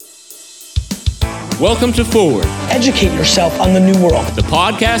Welcome to Forward, Educate yourself on the new world. the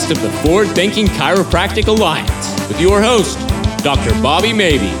podcast of the Forward Thinking Chiropractic Alliance, with your host, Dr. Bobby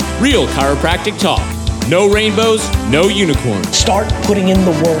Maybe. Real chiropractic talk. No rainbows, no unicorns. Start putting in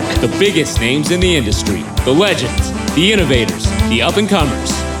the work. The biggest names in the industry, the legends, the innovators, the up-and-comers.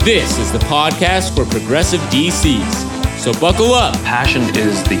 This is the podcast for progressive DCs. So buckle up. Passion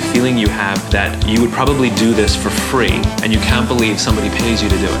is the feeling you have that you would probably do this for free, and you can't believe somebody pays you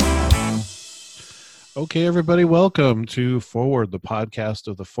to do it. Okay, everybody, welcome to Forward, the podcast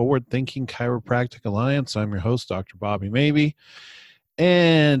of the Forward Thinking Chiropractic Alliance. I'm your host, Dr. Bobby Maybe.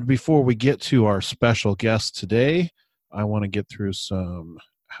 And before we get to our special guest today, I want to get through some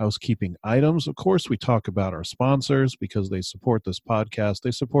housekeeping items. Of course, we talk about our sponsors because they support this podcast.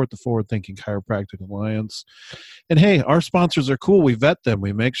 They support the Forward Thinking Chiropractic Alliance. And hey, our sponsors are cool. We vet them.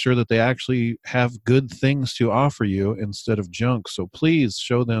 We make sure that they actually have good things to offer you instead of junk. So please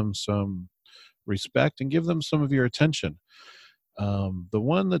show them some respect and give them some of your attention. The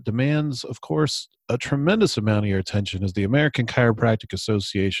one that demands, of course, a tremendous amount of your attention is the American Chiropractic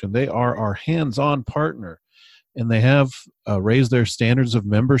Association. They are our hands-on partner, and they have raised their standards of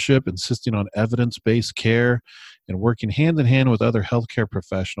membership, insisting on evidence-based care and working hand-in-hand with other healthcare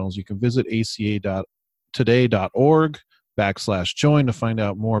professionals. You can visit aca.today.org/join to find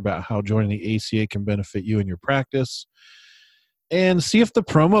out more about how joining the ACA can benefit you in your practice. And see if the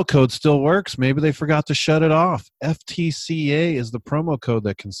promo code still works. Maybe they forgot to shut it off. FTCA is the promo code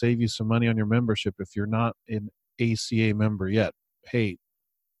that can save you some money on your membership if you're not an ACA member yet. Hey,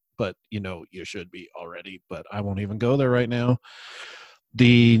 but you should be already, but I won't even go there right now.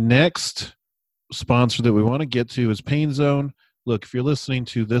 The next sponsor that we want to get to is Pain Zone. Look, if you're listening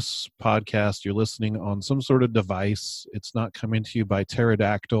to this podcast, you're listening on some sort of device. It's not coming to you by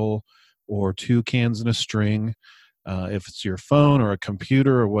pterodactyl or two cans and a string. If it's your phone or a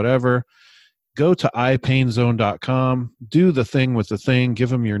computer or whatever, go to ipainzone.com, do the thing with the thing, give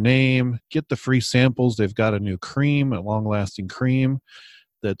them your name, get the free samples. They've got a new cream, a long-lasting cream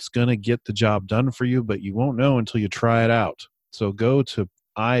that's going to get the job done for you, but you won't know until you try it out. So go to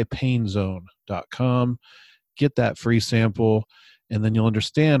ipainzone.com, get that free sample, and then you'll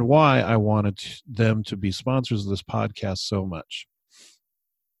understand why I wanted them to be sponsors of this podcast so much.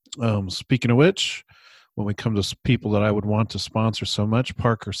 Speaking of which, when we come to people that I would want to sponsor so much,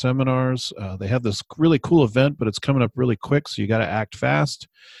 Parker Seminars, they have this really cool event, but it's coming up really quick, so you got to act fast.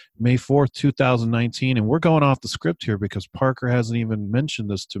 May 4th, 2019, and we're going off the script here because Parker hasn't even mentioned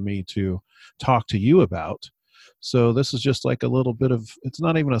this to me to talk to you about. So this is just like a little bit of, it's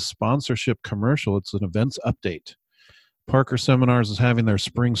not even a sponsorship commercial, it's an events update. Parker Seminars is having their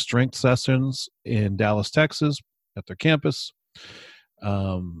spring strength sessions in Dallas, Texas at their campus.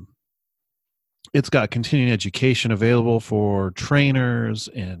 It's got continuing education available for trainers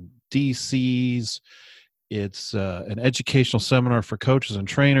and DCs. It's an educational seminar for coaches and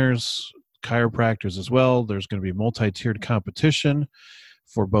trainers, chiropractors as well. There's going to be multi-tiered competition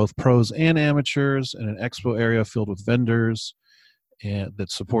for both pros and amateurs, and an expo area filled with vendors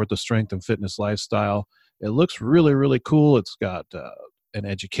that support the strength and fitness lifestyle. It looks really, really cool. It's got an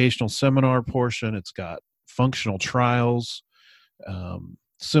educational seminar portion. It's got functional trials.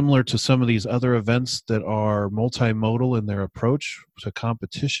 Similar to some of these other events that are multimodal in their approach to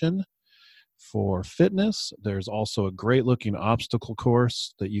competition for fitness. There's also a great looking obstacle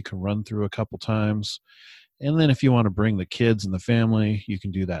course that you can run through a couple times. And then if you want to bring the kids and the family, you can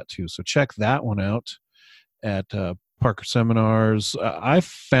do that too. So check that one out at Parker Seminars. I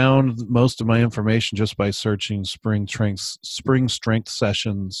found most of my information just by searching spring strength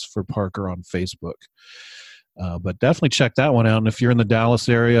sessions for Parker on Facebook. But definitely check that one out. And if you're in the Dallas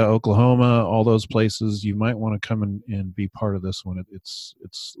area, Oklahoma, all those places, you might want to come and be part of this one. It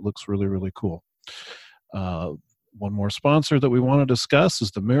looks really, really cool. One more sponsor that we want to discuss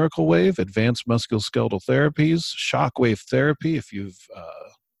is the Miracle Wave, Advanced Musculoskeletal Therapies, Shockwave Therapy. If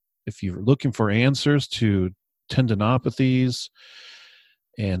you're looking for answers to tendinopathies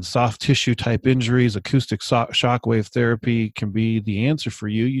and soft tissue type injuries, acoustic shockwave therapy can be the answer for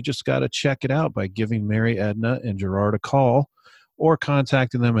you. You just got to check it out by giving Mary, Edna, and Gerard a call or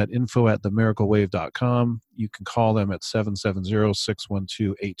contacting them at info@themiraclewave.com. You can call them at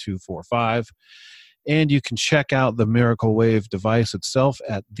 770-612-8245. And you can check out the Miracle Wave device itself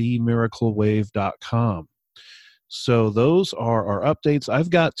at themiraclewave.com. So those are our updates. I've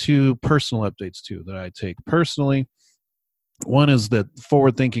got two personal updates too that I take personally. One is that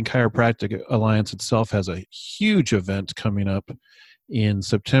Forward Thinking Chiropractic Alliance itself has a huge event coming up in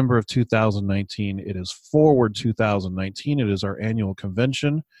September of 2019. It is Forward 2019. It is our annual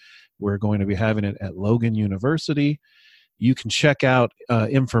convention. We're going to be having it at Logan University. You can check out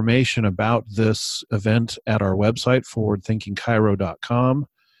information about this event at our website, forwardthinkingchiro.com.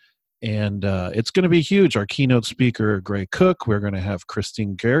 And it's going to be huge. Our keynote speaker, Gray Cook, we're going to have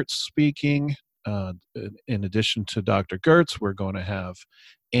Christine Gertz speaking. In addition to Dr. Gertz, we're going to have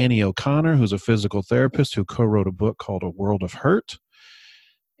Annie O'Connor, who's a physical therapist who co-wrote a book called A World of Hurt.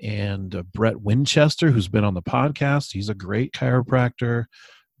 And Brett Winchester, who's been on the podcast. He's a great chiropractor.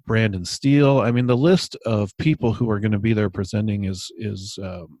 Brandon Steele. I mean, the list of people who are going to be there presenting is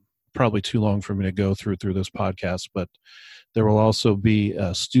probably too long for me to go through this podcast, but there will also be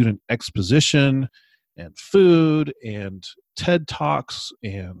a student exposition and food and TED Talks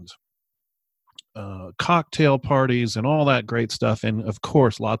and cocktail parties and all that great stuff. And of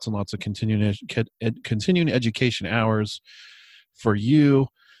course, lots and lots of continuing education hours for you.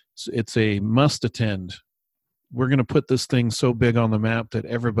 It's a must attend. We're going to put this thing so big on the map that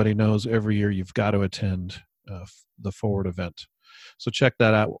everybody knows every year you've got to attend the Forward event. So check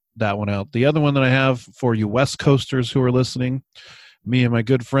that one out. The other one that I have for you West Coasters who are listening, me and my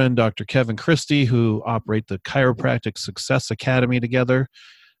good friend, Dr. Kevin Christie, who operate the Chiropractic Success Academy together,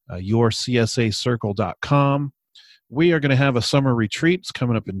 yourcsacircle.com. We are going to have a summer retreat. It's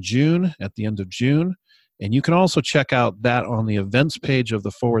coming up in June, at the end of June. And you can also check out that on the events page of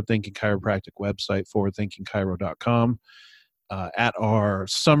the Forward Thinking Chiropractic website, forwardthinkingchiro.com. At our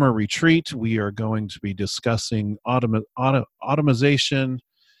summer retreat, we are going to be discussing automation.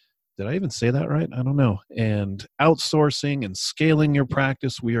 Did I even say that right? I don't know. And outsourcing and scaling your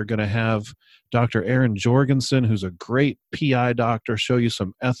practice. We are going to have Dr. Aaron Jorgensen, who's a great PI doctor, show you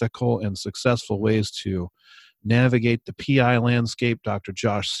some ethical and successful ways to navigate the PI landscape. Dr.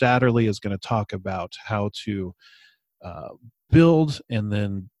 Josh Satterley is going to talk about how to build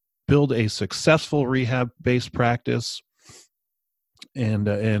a successful rehab-based practice.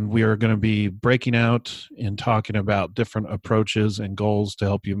 And we are going to be breaking out and talking about different approaches and goals to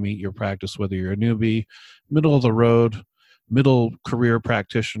help you meet your practice, whether you're a newbie, middle of the road, middle career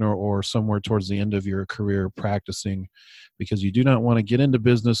practitioner, or somewhere towards the end of your career practicing, because you do not want to get into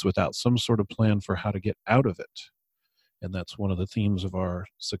business without some sort of plan for how to get out of it. And that's one of the themes of our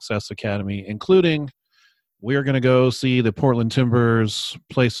Success Academy, including we are going to go see the Portland Timbers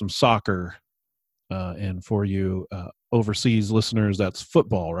play some soccer. And for you overseas listeners, that's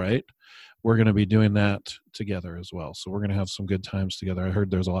football, right? We're going to be doing that together as well. So we're going to have some good times together. I heard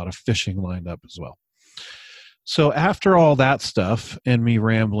there's a lot of fishing lined up as well. So after all that stuff and me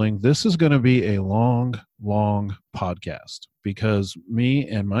rambling, this is going to be a long, long podcast because me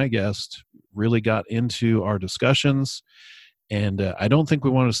and my guest really got into our discussions, and I don't think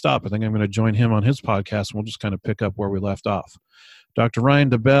we want to stop. I think I'm going to join him on his podcast, and we'll just kind of pick up where we left off. Dr. Ryan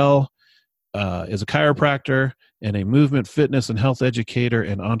DeBell is a chiropractor and a movement, fitness, and health educator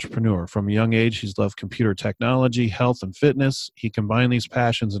and entrepreneur. From a young age, he's loved computer technology, health, and fitness. He combined these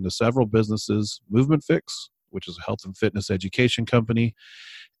passions into several businesses: Movement Fix, which is a health and fitness education company,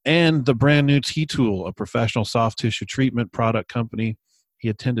 and the brand new T-Tool, a professional soft tissue treatment product company. He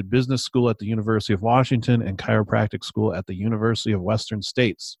attended business school at the University of Washington and chiropractic school at the University of Western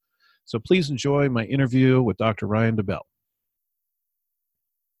States. So please enjoy my interview with Dr. Ryan DeBell.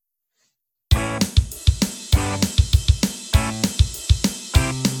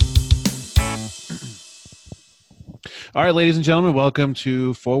 All right, ladies and gentlemen, welcome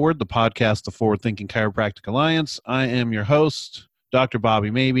to Forward, the podcast, the Forward Thinking Chiropractic Alliance. I am your host, Dr. Bobby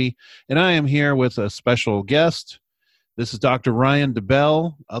Maybe, and I am here with a special guest. This is Dr. Ryan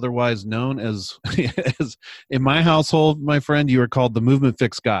DeBell, otherwise known as in my household, my friend, you are called the Movement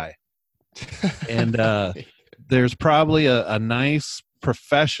Fix guy. And there's probably a nice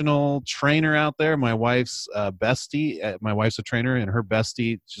professional trainer out there. My wife's bestie, my wife's a trainer, and her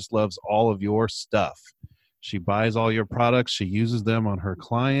bestie just loves all of your stuff. She buys all your products. She uses them on her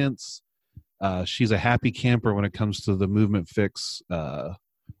clients. She's a happy camper when it comes to the Movement Fix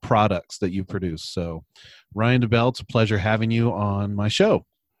products that you produce. So, Ryan DeBell, it's a pleasure having you on my show.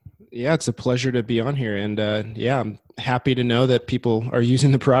 Yeah, it's a pleasure to be on here. And I'm happy to know that people are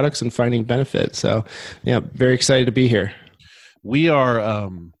using the products and finding benefit. So, yeah, very excited to be here. We are,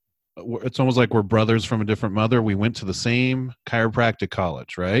 it's almost like we're brothers from a different mother. We went to the same chiropractic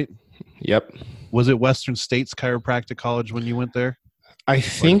college, right? Yep. Was it Western States Chiropractic College when you went there? I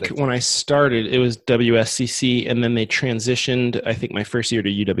think when I started, it was WSCC, and then they transitioned, I think, my first year to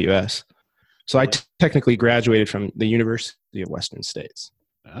UWS. So I technically graduated from the University of Western States.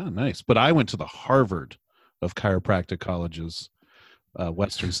 Ah, nice. But I went to the Harvard of chiropractic colleges,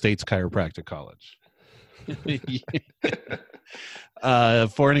 Western States Chiropractic College.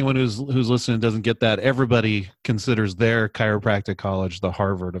 For anyone who's listening and doesn't get that, everybody considers their chiropractic college the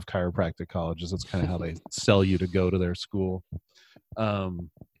Harvard of chiropractic colleges. That's kind of how they sell you to go to their school.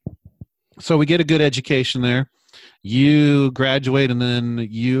 So we get a good education there. You graduate, and then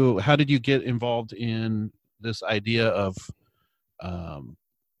how did you get involved in this idea of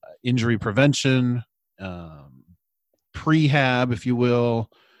injury prevention, prehab, if you will,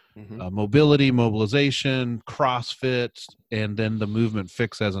 mobility, mobilization, CrossFit, and then the movement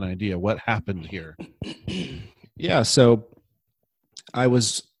fix as an idea? What happened here? Yeah, so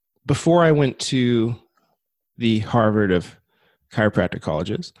before I went to the Harvard of chiropractic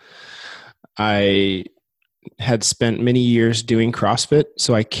colleges, I had spent many years doing CrossFit.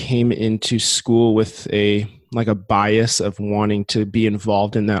 So I came into school with a bias of wanting to be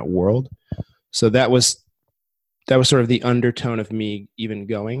involved in that world. So that was sort of the undertone of me even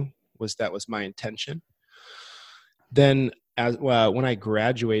going, that was my intention. Then when I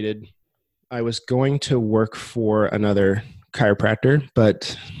graduated, I was going to work for another chiropractor,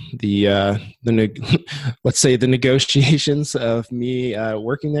 but let's say the negotiations of me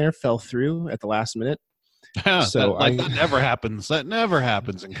working there fell through at the last minute. So that never happens. That never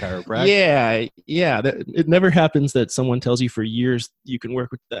happens in chiropractic. Yeah. It never happens that someone tells you for years you can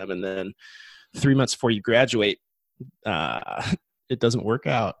work with them, and then 3 months before you graduate, it doesn't work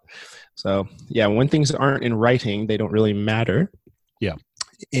out. So yeah, when things aren't in writing, they don't really matter. Yeah.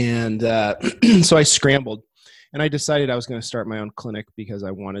 And so I scrambled, and I decided I was going to start my own clinic because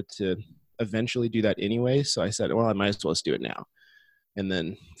I wanted to eventually do that anyway. So I said, well, I might as well just do it now and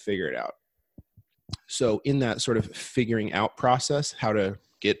then figure it out. So in that sort of figuring out process, how to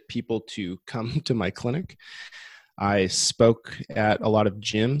get people to come to my clinic, I spoke at a lot of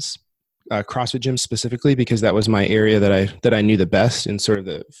gyms, CrossFit gyms specifically, because that was my area that I knew the best in sort of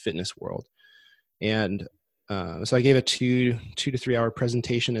the fitness world. And so I gave a 2 to 3 hour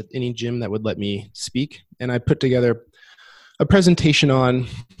presentation at any gym that would let me speak. And I put together a presentation on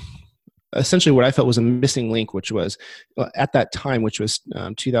essentially what I felt was a missing link, which was at that time, which was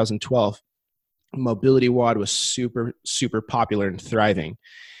 2012, mobility WOD was super, super popular and thriving.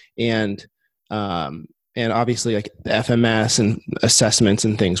 And obviously like the FMS and assessments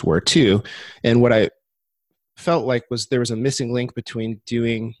and things were too. And what I felt like was there was a missing link between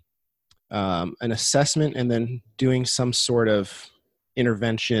doing an assessment and then doing some sort of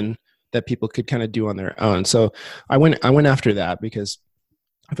intervention that people could kind of do on their own. So I went after that because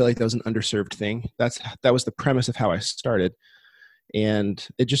I felt like that was an underserved thing. That was the premise of how I started. And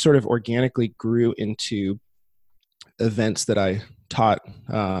it just sort of organically grew into events that I taught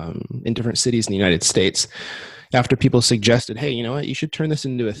in different cities in the United States after people suggested, hey, you know what, you should turn this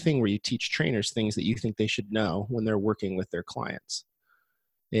into a thing where you teach trainers things that you think they should know when they're working with their clients.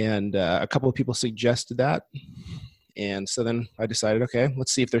 And a couple of people suggested that. And so then I decided, okay,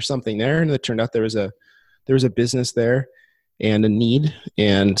 let's see if there's something there. And it turned out there was a business there and a need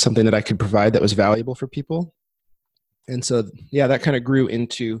and something that I could provide that was valuable for people. And so, yeah, that kind of grew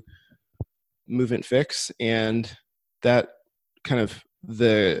into Movement Fix, and that kind of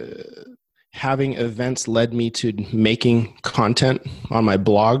having events led me to making content on my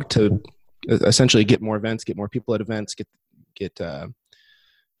blog to essentially get more events, get more people at events, get the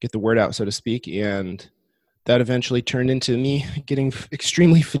word out, so to speak. And that eventually turned into me getting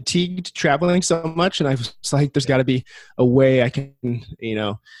extremely fatigued traveling so much. And I was like, there's got to be a way I can,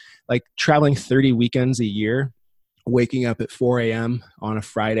 like traveling 30 weekends a year, waking up at 4 a.m. on a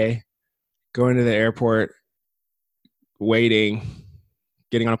Friday, going to the airport, waiting,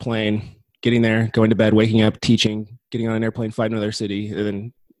 getting on a plane, getting there, going to bed, waking up, teaching, getting on an airplane, fly to another city, and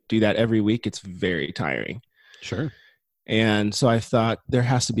then do that every week. It's very tiring. Sure. And so I thought there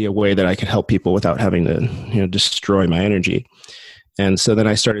has to be a way that I could help people without having to, destroy my energy. And so then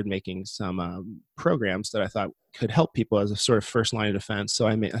I started making some programs that I thought could help people as a sort of first line of defense. So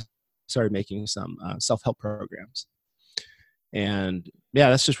I started making some self-help programs. And yeah,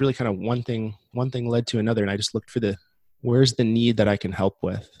 that's just really kind of one thing led to another. And I just looked for where's the need that I can help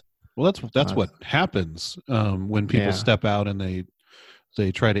with. Well, that's what happens when people step out and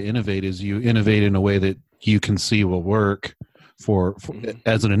they try to innovate, is you innovate in a way that you can see will work for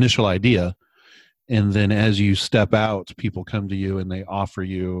as an initial idea. And then as you step out, people come to you and they offer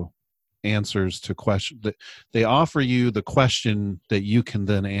you answers to questions. They offer you the question that you can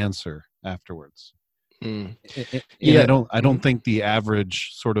then answer afterwards. And I don't think the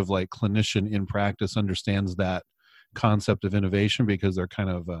average sort of like clinician in practice understands that concept of innovation, because they're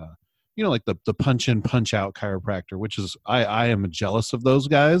kind of like the punch in, punch out chiropractor, which is I am jealous of those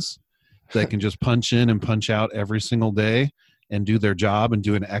guys that can just punch in and punch out every single day and do their job and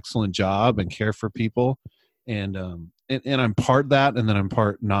do an excellent job and care for people. And I'm part that, and then I'm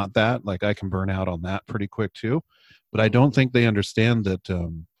part not that. Like I can burn out on that pretty quick too. But I don't think they understand that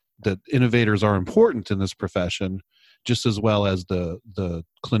that innovators are important in this profession, just as well as the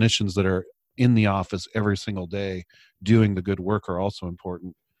clinicians that are in the office every single day doing the good work are also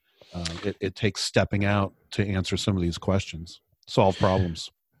important. It takes stepping out to answer some of these questions, solve problems.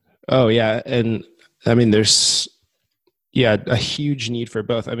 Oh yeah, and I mean, there's a huge need for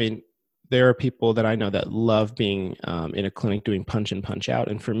both. I mean, there are people that I know that love being in a clinic doing punch in, punch out.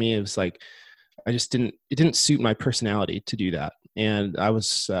 And for me, it was like, it didn't suit my personality to do that. And I was,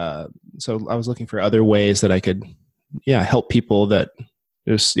 so I was looking for other ways that I could, help people that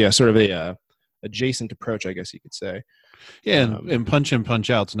it was, sort of a adjacent approach, I guess you could say. Yeah. And punch in, punch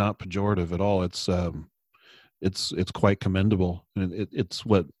out's not pejorative at all. It's quite commendable. And it's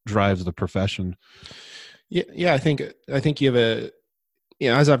what drives the profession. Yeah. I think you have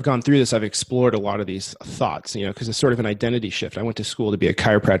as I've gone through this, I've explored a lot of these thoughts, because it's sort of an identity shift. I went to school to be a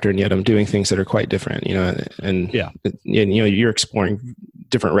chiropractor, and yet I'm doing things that are quite different, and you're exploring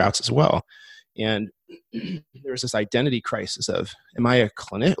different routes as well. And there's this identity crisis of, am I a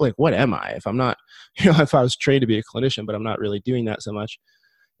clinic? Like, what am I? If I'm not, if I was trained to be a clinician, but I'm not really doing that so much.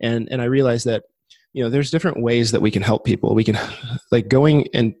 And I realized that, there's different ways that we can help people. We can, like, going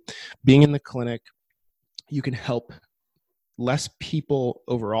and being in the clinic, you can help less people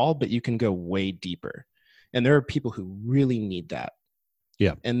overall, but you can go way deeper. And there are people who really need that.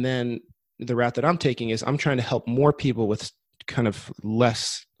 Yeah. And then the route that I'm taking is I'm trying to help more people with kind of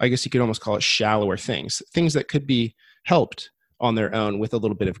less, I guess you could almost call it shallower things that could be helped on their own with a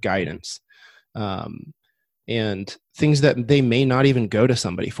little bit of guidance. And things that they may not even go to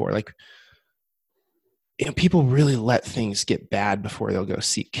somebody for. Like, people really let things get bad before they'll go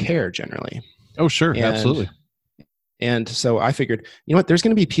seek care generally. Oh, sure. Absolutely. And so I figured, there's going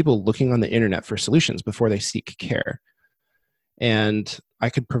to be people looking on the internet for solutions before they seek care. And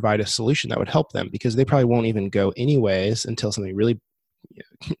I could provide a solution that would help them, because they probably won't even go anyways until something really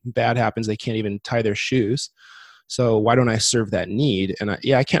bad happens. They can't even tie their shoes. So why don't I serve that need? And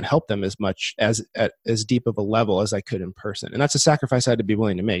I can't help them as much as deep of a level as I could in person. And that's a sacrifice I had to be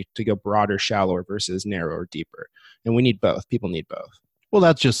willing to make, to go broader, shallower versus narrower, deeper. And we need both. People need both. Well,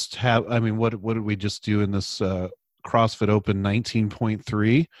 that's just what did we just do in this CrossFit Open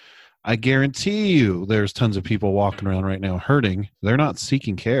 19.3? I guarantee you there's tons of people walking around right now hurting. They're not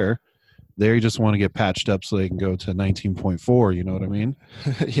seeking care. They just want to get patched up so they can go to 19.4. You know what I mean?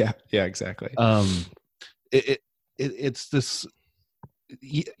 Yeah, exactly. It's this,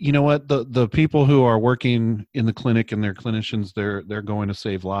 what, the people who are working in the clinic and they're clinicians, they're going to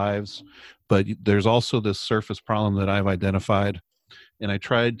save lives. But there's also this surface problem that I've identified. And I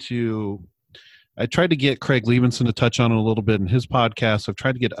tried to get Craig Liebenson to touch on it a little bit in his podcast. I've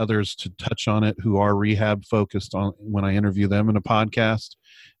tried to get others to touch on it who are rehab focused on when I interview them in a podcast.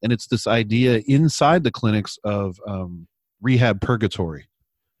 And it's this idea inside the clinics of rehab purgatory.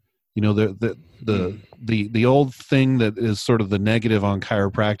 The old thing that is sort of the negative on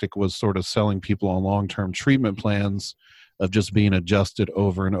chiropractic was sort of selling people on long-term treatment plans of just being adjusted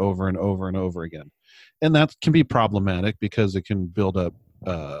over and over and over and over again. And that can be problematic because it can build up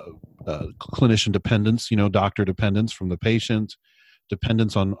clinician dependence, doctor dependence from the patient,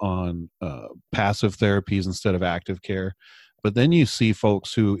 dependence on passive therapies instead of active care. But then you see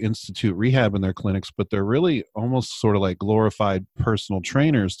folks who institute rehab in their clinics, but they're really almost sort of like glorified personal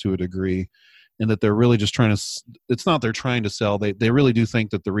trainers to a degree, and that they're really just it's not they're trying to sell. They really do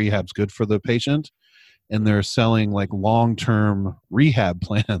think that the rehab's good for the patient, and they're selling like long-term rehab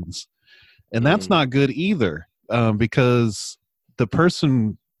plans. And that's not good either, because the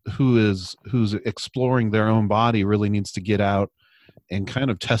person who's exploring their own body really needs to get out and kind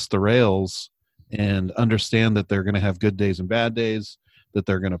of test the rails and understand that they're going to have good days and bad days, that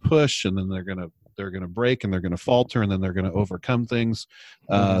they're going to push, and then they're going to break, and they're going to falter, and then they're going to overcome things.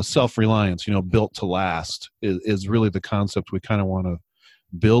 Self-reliance, built to last is really the concept we kind of want to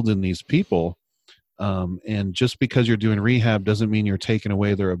build in these people. And just because you're doing rehab doesn't mean you're taking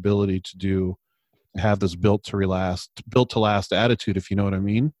away their ability to have this built to last attitude, if you know what I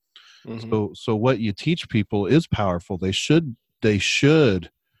mean. Mm-hmm. So what you teach people is powerful. They should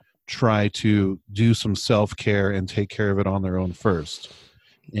try to do some self-care and take care of it on their own first.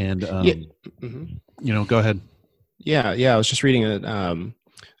 And go ahead. Yeah. I was just reading a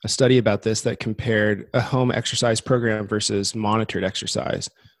study about this that compared a home exercise program versus monitored exercise.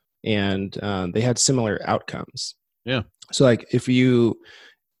 And they had similar outcomes. Yeah. So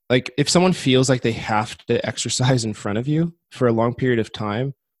if someone feels like they have to exercise in front of you for a long period of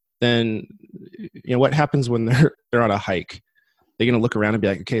time, then what happens when they're on a hike? They're going to look around and be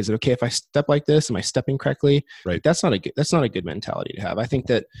like, okay, is it okay if I step like this? Am I stepping correctly? Right. Like, that's not a good mentality to have. I think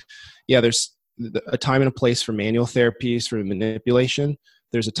that, yeah, there's a time and a place for manual therapies, for manipulation.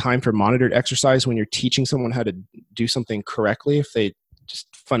 There's a time for monitored exercise when you're teaching someone how to do something correctly, if they just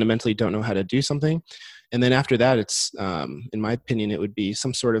fundamentally don't know how to do something. And then after that, it's, in my opinion, it would be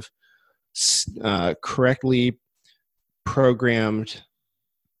some sort of correctly programmed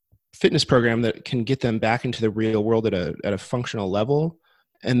fitness program that can get them back into the real world at a functional level.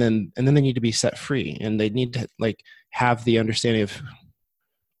 And then they need to be set free, and they need to like have the understanding of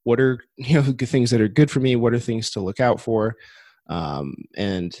what are, things that are good for me, what are things to look out for.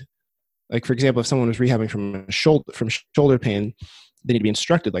 And like, for example, if someone was rehabbing from shoulder pain, they need to be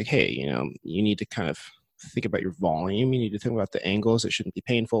instructed like, hey, you need to kind of think about your volume. You need to think about the angles. It shouldn't be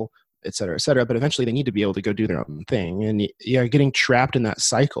painful, et cetera, et cetera. But eventually they need to be able to go do their own thing. And yeah, getting trapped in that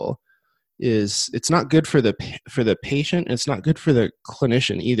cycle it's not good for the patient. And it's not good for the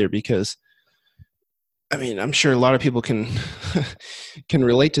clinician either, because I mean, I'm sure a lot of people can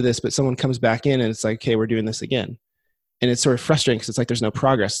relate to this, but someone comes back in and it's like, hey, we're doing this again. And it's sort of frustrating because it's like there's no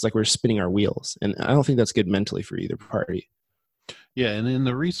progress. It's like we're spinning our wheels. And I don't think that's good mentally for either party. Yeah, and then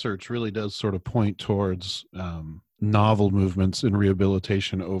the research really does sort of point towards novel movements in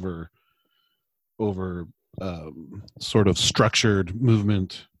rehabilitation over sort of structured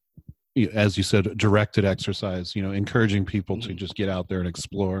movement, as you said, directed exercise, encouraging people to just get out there and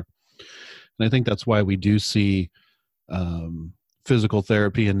explore. And I think that's why we do see physical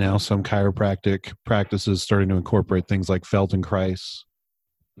therapy and now some chiropractic practices starting to incorporate things like Feldenkrais.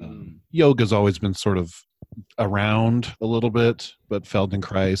 Yoga's always been sort of around a little bit, but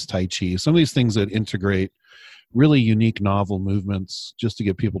Feldenkrais, Tai Chi, some of these things that integrate really unique, novel movements just to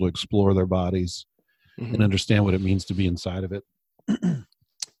get people to explore their bodies and understand what it means to be inside of it.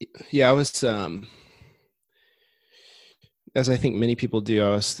 Yeah, I was, as I think many people do, I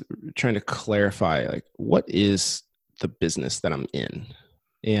was trying to clarify, like, what is the business that I'm in?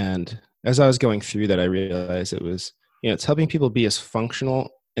 And as I was going through that, I realized it was, it's helping people be as functional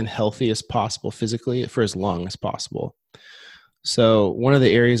and healthy as possible physically for as long as possible. So one of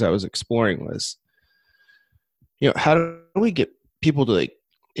the areas I was exploring was, how do we get people to like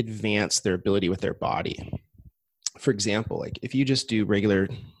advance their ability with their body? For example, like if you just do regular,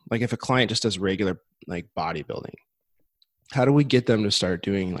 like if a client just does regular like bodybuilding, how do we get them to start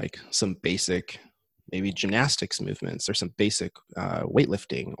doing like some basic, maybe gymnastics movements or some basic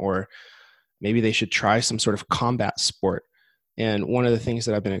weightlifting, or maybe they should try some sort of combat sport? And one of the things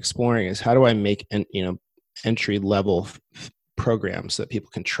that I've been exploring is how do I make entry level programs so that people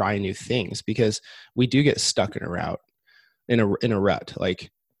can try new things, because we do get stuck in a rut.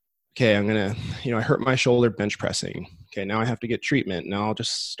 Like, okay, I'm going to, I hurt my shoulder bench pressing. Okay, now I have to get treatment. Now I'll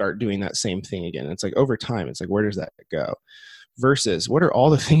just start doing that same thing again. It's like over time, it's like, where does that go? Versus what are all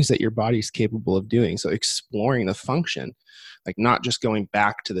the things that your body's capable of doing? So exploring the function, like not just going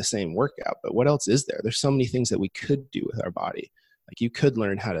back to the same workout, but what else is there? There's so many things that we could do with our body. Like you could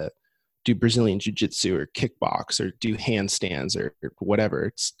learn how to do Brazilian jiu-jitsu or kickbox or do handstands or whatever.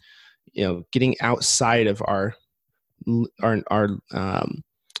 It's, getting outside of our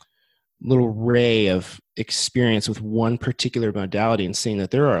little ray of experience with one particular modality and seeing that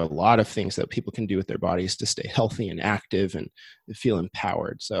there are a lot of things that people can do with their bodies to stay healthy and active and feel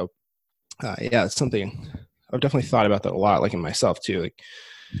empowered. So yeah, it's something I've definitely thought about that a lot, like in myself too. Like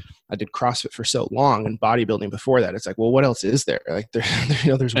I did CrossFit for so long and bodybuilding before that. It's like, well, what else is there? Like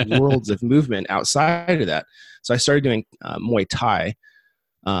there's worlds of movement outside of that. So I started doing Muay Thai,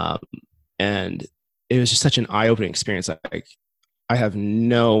 and it was just such an eye-opening experience. Like I have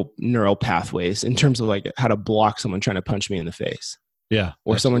no neural pathways in terms of like how to block someone trying to punch me in the face. Yeah.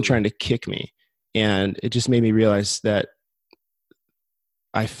 Or absolutely. Someone trying to kick me. And it just made me realize that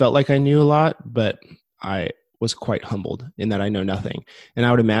I felt like I knew a lot, but I was quite humbled in that I know nothing. And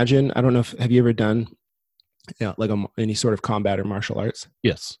I would imagine, I don't know have you ever done like any sort of combat or martial arts?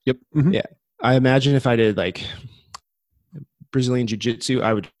 Yes. Yep. Mm-hmm. Yeah. I imagine if I did like Brazilian jiu-jitsu,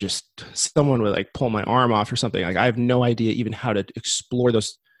 I would someone would like pull my arm off or something. Like I have no idea even how to explore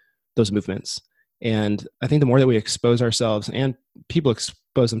those movements. And I think the more that we expose ourselves and people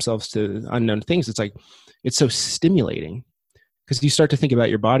expose themselves to unknown things, it's so stimulating because you start to think about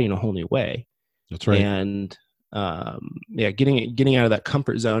your body in a whole new way. That's right. And getting out of that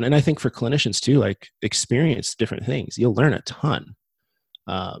comfort zone. And I think for clinicians too, like experience different things. You'll learn a ton.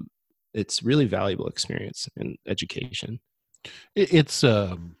 It's really valuable experience in education. It's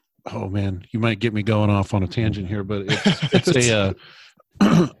oh man, you might get me going off on a tangent here, but it's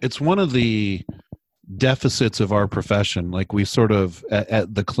it's one of the deficits of our profession. Like we sort of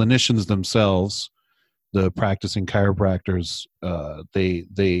at the clinicians themselves, the practicing chiropractors,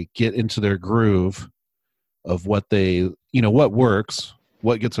 they get into their groove of what what works,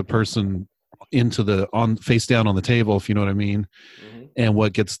 what gets a person into face down on the table, if you know what I mean, and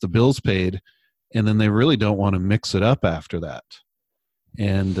what gets the bills paid. And then they really don't want to mix it up after that.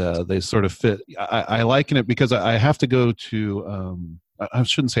 And they sort of fit. I liken it because I have to go to, I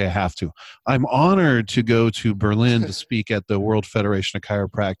shouldn't say I have to. I'm honored to go to Berlin to speak at the World Federation of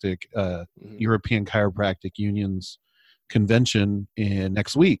Chiropractic, European Chiropractic Unions convention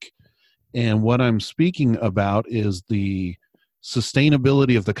next week. And what I'm speaking about is the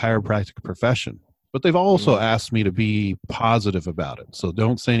sustainability of the chiropractic profession. But they've also asked me to be positive about it. So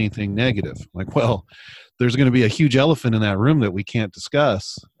don't say anything negative. Like, well, there's going to be a huge elephant in that room that we can't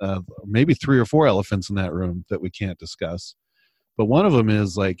discuss. Maybe 3 or 4 elephants in that room that we can't discuss. But one of them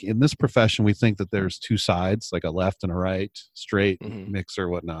is, like, in this profession, we think that there's 2 sides, like a left and a right, straight, mixer,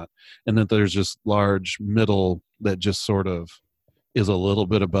 whatnot. And that there's just large middle that just sort of is a little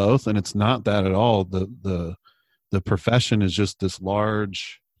bit of both. And it's not that at all. The profession is just this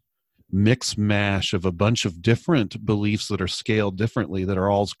large mix mash of a bunch of different beliefs that are scaled differently, that are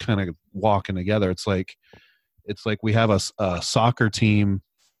all kind of walking together. It's like we have a soccer team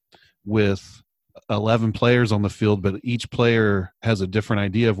with 11 players on the field, but each player has a different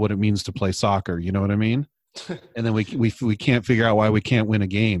idea of what it means to play soccer. You know what I mean? And then we can't figure out why we can't win a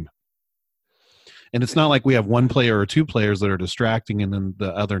game. And it's not like we have 1 player or 2 players that are distracting and then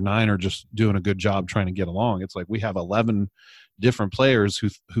the other 9 are just doing a good job trying to get along. It's like we have 11 different players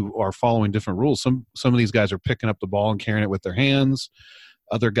who are following different rules. Some of these guys are picking up the ball and carrying it with their hands.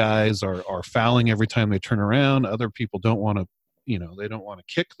 Other guys are fouling every time they turn around. Other people don't want to, they don't want to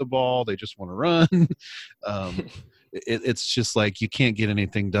kick the ball. They just want to run. It's just like you can't get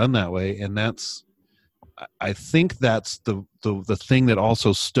anything done that way. And I think that's the thing that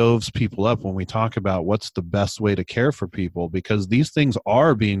also stoves people up when we talk about what's the best way to care for people, because these things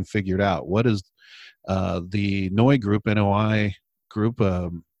are being figured out. What is the NOI group,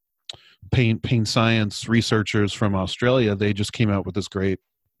 pain science researchers from Australia, they just came out with this great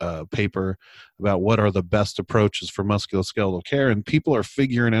paper about what are the best approaches for musculoskeletal care, and people are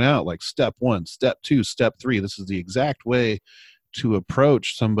figuring it out, like step 1, step 2, step 3. This is the exact way to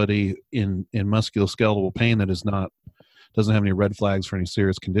approach somebody in musculoskeletal pain that doesn't have any red flags for any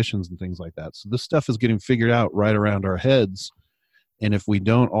serious conditions and things like that. So this stuff is getting figured out right around our heads. And if we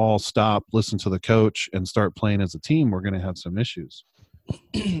don't all stop, listen to the coach, and start playing as a team, we're going to have some issues.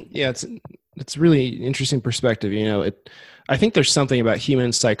 Yeah, it's really interesting perspective. I think there's something about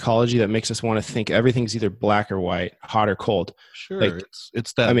human psychology that makes us want to think everything's either black or white, hot or cold. Sure, like,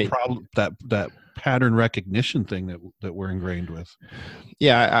 it's that problem, that pattern recognition thing that we're ingrained with.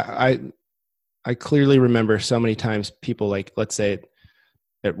 Yeah, I clearly remember so many times people, like, let's say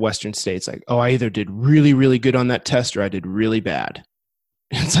at Western states, like, oh, I either did really, really good on that test or I did really bad.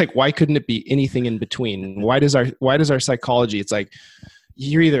 It's like, why couldn't it be anything in between? Why does our psychology? It's like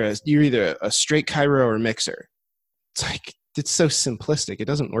you're either a straight chiro or a mixer. It's like, it's so simplistic. It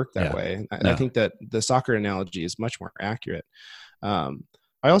doesn't work that way. I think that the soccer analogy is much more accurate. I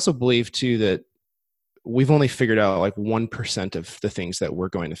also believe too that we've only figured out like 1% of the things that we're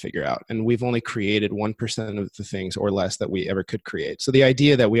going to figure out. And we've only created 1% of the things or less that we ever could create. So the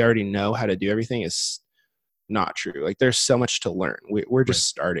idea that we already know how to do everything is not true. Like, there's so much to learn. We're just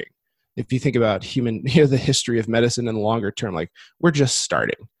starting. If you think about the history of medicine in the longer term, like, we're just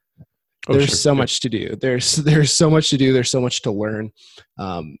starting. There's so much to do. There's so much to do. There's so much to learn.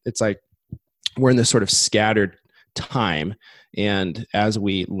 It's like we're in this sort of scattered time. And as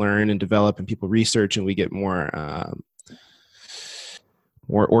we learn and develop and people research and we get more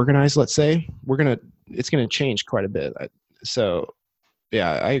organized, let's say, it's going to change quite a bit. So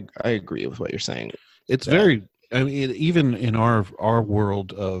yeah, I agree with what you're saying. It's even in our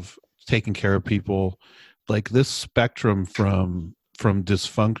world of taking care of people, like this spectrum from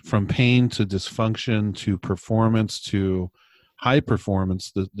pain to dysfunction to performance to high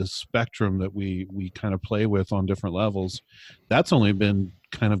performance, the spectrum that we kind of play with on different levels, that's only been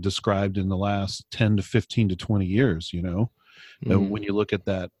kind of described in the last 10 to 15 to 20 years, when you look at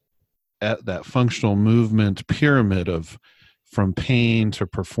that functional movement pyramid from pain to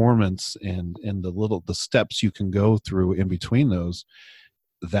performance and the steps you can go through in between those,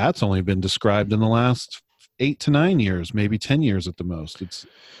 that's only been described in the last 8 to 9 years, maybe 10 years at the most.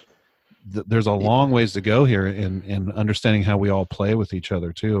 There's a long ways to go here in understanding how we all play with each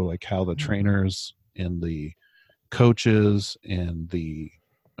other too, like how the trainers and the coaches and the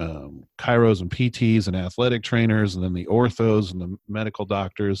chiros and PTs and athletic trainers and then the orthos and the medical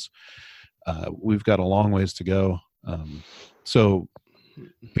doctors, we've got a long ways to go. So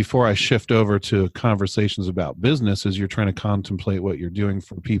before I shift over to conversations about business, is you're trying to contemplate what you're doing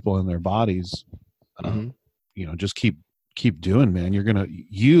for people in their bodies. Just keep doing, man.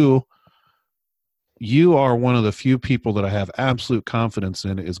 You are one of the few people that I have absolute confidence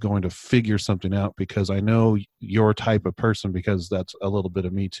in is going to figure something out, because I know your type of person, because that's a little bit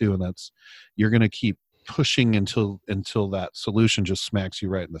of me too. And that's, you're going to keep pushing until that solution just smacks you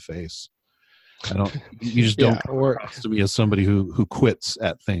right in the face. You just don't come across to me as somebody who quits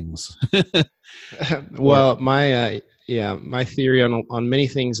at things. Well, my theory on many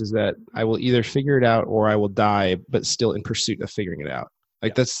things is that I will either figure it out or I will die, but still in pursuit of figuring it out.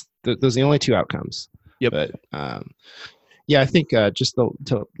 Like those are the only two outcomes. Yep. But I think just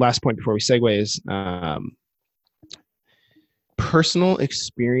the last point before we segue is personal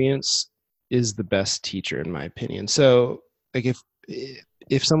experience is the best teacher, in my opinion. So like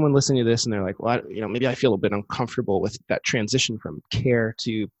if someone listening to this and they're like, well, maybe I feel a bit uncomfortable with that transition from care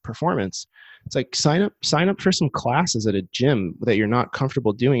to performance, it's like sign up for some classes at a gym that you're not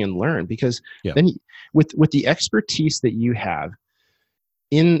comfortable doing and learn, because then with the expertise that you have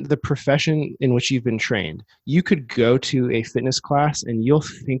in the profession in which you've been trained, you could go to a fitness class and you'll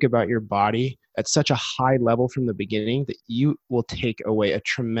think about your body at such a high level from the beginning that you will take away a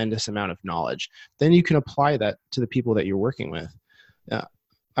tremendous amount of knowledge. Then you can apply that to the people that you're working with.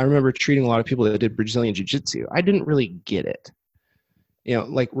 I remember treating a lot of people that did Brazilian Jiu-Jitsu. I didn't really get it.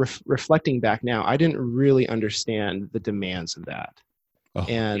 Like reflecting back now, I didn't really understand the demands of that.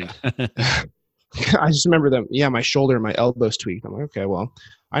 I just remember them. Yeah, my shoulder and my elbows tweaked. I'm like, okay, well,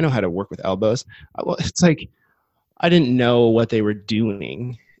 I know how to work with elbows. Well, it's like I didn't know what they were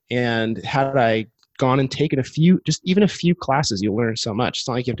doing, and had I gone and taken even a few classes, you'll learn so much. It's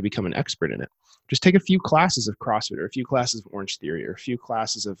not like you have to become an expert in it. Just take a few classes of CrossFit, or a few classes of Orange Theory, or a few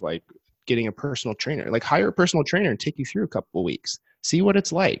classes of like getting a personal trainer. Like hire a personal trainer and take you through a couple of weeks. See what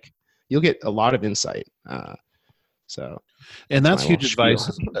it's like. You'll get a lot of insight. And that's huge advice.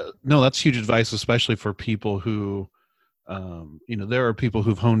 That's huge advice, especially for people who, there are people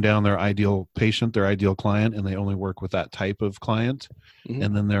who've honed down their ideal patient, their ideal client, and they only work with that type of client. Mm-hmm.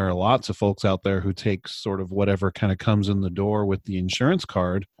 And then there are lots of folks out there who take sort of whatever kind of comes in the door with the insurance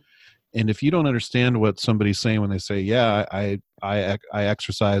card. And if you don't understand what somebody's saying when they say, yeah, I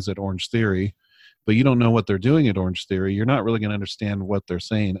exercise at Orange Theory, but you don't know what they're doing at Orange Theory, you're not really going to understand what they're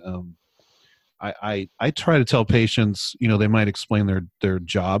saying. I try to tell patients, they might explain their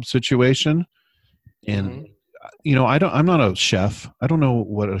job situation, and I'm not a chef. I don't know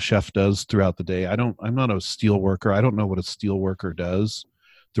what a chef does throughout the day. I'm not a steel worker. I don't know what a steel worker does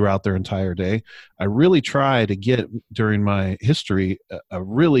throughout their entire day. I really try to get, during my history, a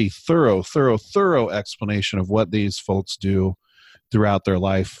really thorough explanation of what these folks do throughout their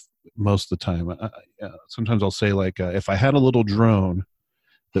life most of the time. Sometimes I'll say, like, if I had a little drone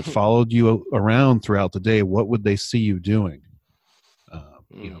that followed you around throughout the day, what would they see you doing?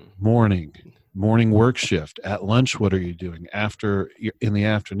 Morning work shift. At lunch, what are you doing? In the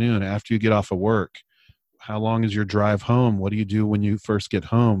afternoon, after you get off of work, how long is your drive home? What do you do when you first get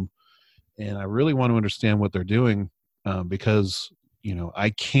home? And I really want to understand what they're doing, because I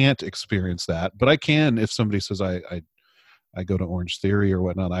can't experience that, but I can. If somebody says I go to Orange Theory or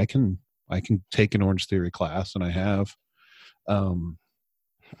whatnot, I can take an Orange Theory class, and I have.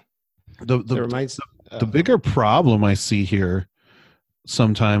 The bigger problem I see here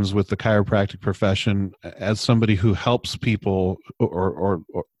sometimes with the chiropractic profession, as somebody who helps people, or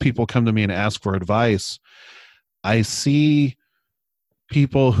people come to me and ask for advice, I see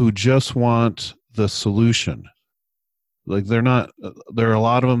people who just want the solution. Like there are a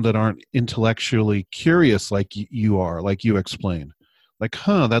lot of them that aren't intellectually curious like you are, like you explain. Like,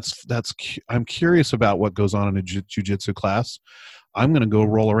 I'm curious about what goes on in a jiu-jitsu class. I'm going to go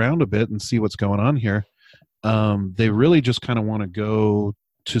roll around a bit and see what's going on here. They really just kind of want to go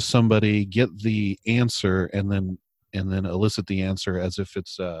to somebody, get the answer, and then elicit the answer as if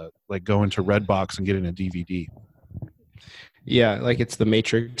it's like going to Redbox and getting a DVD. Yeah, like it's the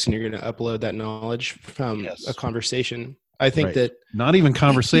Matrix, and you're going to upload that knowledge from a conversation. I think that not even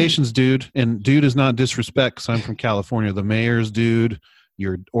conversations, dude. And dude is not disrespect, because I'm from California. The mayor's dude.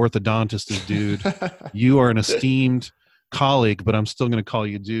 Your orthodontist is dude. You are an esteemed colleague, but I'm still going to call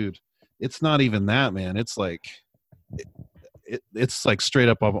you dude. It's not even that, man. It's like it's like straight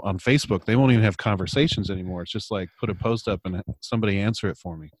up on Facebook. They won't even have conversations anymore. It's just like put a post up and somebody answer it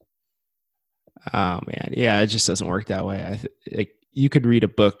for me. Oh man, yeah, it just doesn't work that way. You could read a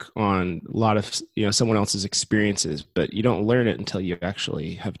book on a lot of someone else's experiences, but you don't learn it until you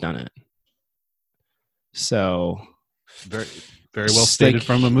actually have done it. So very, very well stated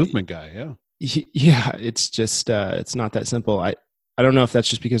from a movement guy. Yeah. Yeah, it's just it's not that simple. I don't know if that's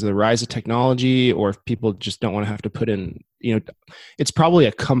just because of the rise of technology or if people just don't want to have to put in, it's probably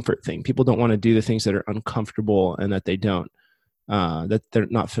a comfort thing. People don't want to do the things that are uncomfortable and that they don't, that they're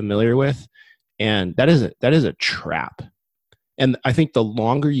not familiar with. And that is a trap. And I think the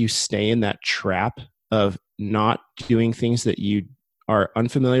longer you stay in that trap of not doing things that you are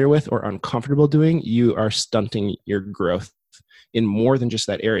unfamiliar with or uncomfortable doing, you are stunting your growth in more than just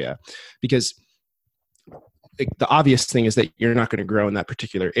that area. Because the obvious thing is that you're not going to grow in that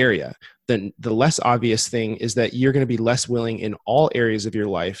particular area. Then the less obvious thing is that you're going to be less willing in all areas of your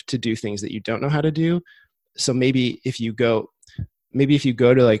life to do things that you don't know how to do. So maybe if you go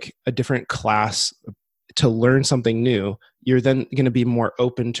to like a different class to learn something new, you're then going to be more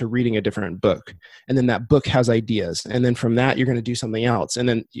open to reading a different book. And then that book has ideas. And then from that, you're going to do something else. And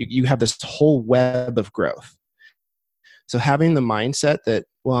then you have this whole web of growth. So having the mindset that,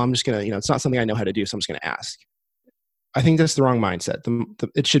 well, I'm just going to, it's not something I know how to do, so I'm just going to ask. I think that's the wrong mindset.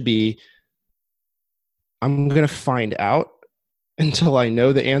 It should be, I'm going to find out until I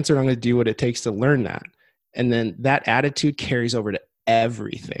know the answer. I'm going to do what it takes to learn that. And then that attitude carries over to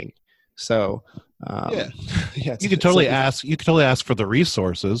everything. So, you could totally ask. You could totally ask for the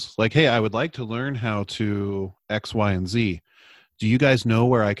resources. Like, hey, I would like to learn how to X, Y, and Z. Do you guys know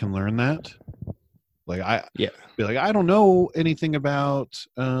where I can learn that? Be like, I don't know anything about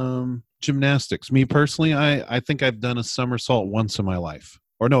gymnastics. Me personally, I think I've done a somersault once in my life.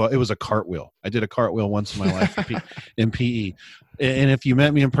 Or no, it was a cartwheel. I did a cartwheel once in my life in PE. And if you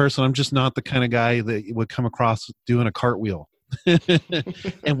met me in person, I'm just not the kind of guy that would come across doing a cartwheel.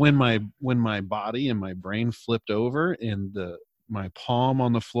 And when my body and my brain flipped over and my palm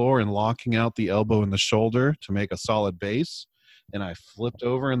on the floor and locking out the elbow and the shoulder to make a solid base, and I flipped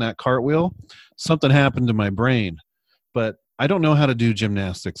over in that cartwheel, something happened to my brain. But I don't know how to do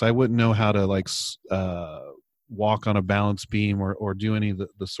gymnastics. I wouldn't know how to walk on a balance beam or do any of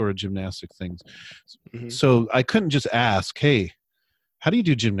the sort of gymnastic things. Mm-hmm. So I couldn't just ask, hey, how do you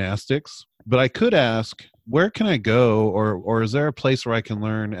do gymnastics? But I could ask, where can I go? Or is there a place where I can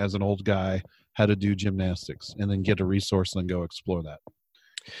learn as an old guy how to do gymnastics and then get a resource and then go explore that?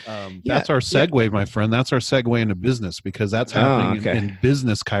 That's our segue, my friend. That's our segue into business, because that's happening in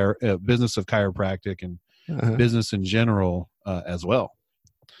business of chiropractic and business in general as well.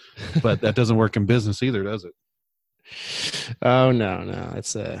 But that doesn't work in business either, does it? Oh, no.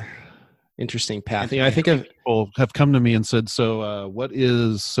 It's a interesting path. I think people have come to me and said,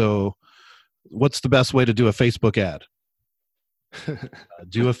 what's the best way to do a Facebook ad?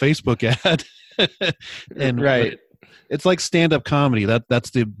 Do a Facebook ad. And right. It's like stand-up comedy. That's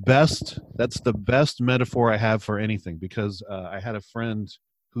the best metaphor I have for anything, because I had a friend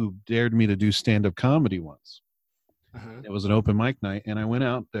who dared me to do stand-up comedy once. Uh-huh. It was an open mic night, and I went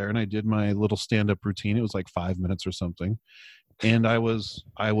out there and I did my little stand-up routine. It was like 5 minutes or something, and I was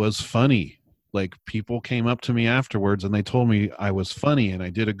funny. Like, people came up to me afterwards and they told me I was funny and I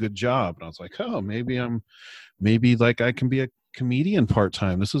did a good job, and I was like, oh, maybe I can be a comedian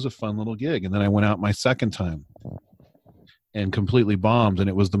part-time. This is a fun little gig. And then I went out my second time and completely bombed, and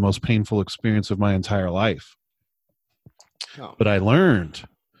it was the most painful experience of my entire life. Oh. But I learned,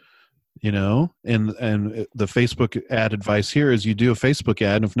 and the Facebook ad advice here is, you do a Facebook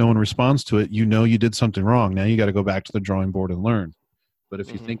ad, and if no one responds to it, you did something wrong. Now you got to go back to the drawing board and learn. But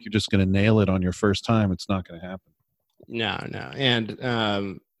if you think you're just going to nail it on your first time, it's not going to happen. No. And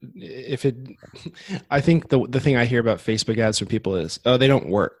I think the thing I hear about Facebook ads from people is, oh, they don't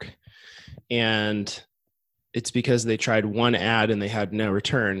work. And it's because they tried one ad and they had no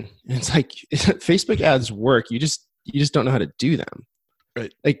return. And it's like, Facebook ads work. You just don't know how to do them.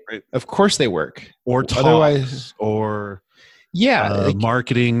 Right. Right. Of course they work. Or otherwise, or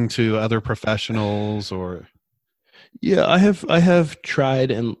marketing to other professionals, or. Yeah, I have tried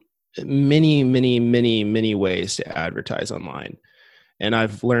in many, many, many, many ways to advertise online. And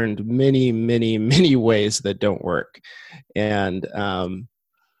I've learned many, many, many ways that don't work. And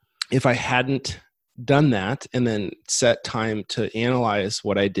if I hadn't done that and then set time to analyze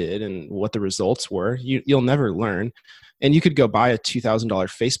what I did and what the results were, you'll never learn. And you could go buy a $2,000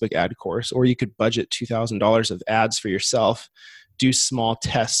 Facebook ad course, or you could budget $2,000 of ads for yourself, do small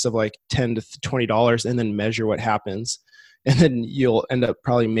tests of like $10 to $20, and then measure what happens. And then you'll end up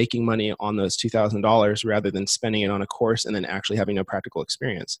probably making money on those $2,000 rather than spending it on a course and then actually having no practical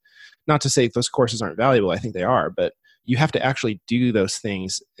experience. Not to say those courses aren't valuable. I think they are, but you have to actually do those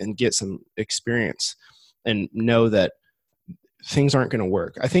things and get some experience and know that things aren't going to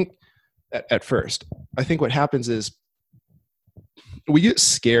work. I think at first, I think what happens is we get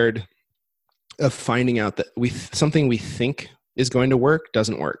scared of finding out that something we think is going to work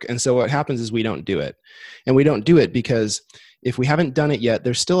doesn't work. And so what happens is we don't do it. And we don't do it because if we haven't done it yet,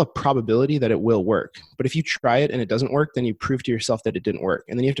 there's still a probability that it will work. But if you try it and it doesn't work, then you prove to yourself that it didn't work.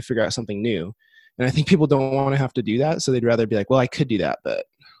 And then you have to figure out something new. And I think people don't want to have to do that. So they'd rather be like, well, I could do that, but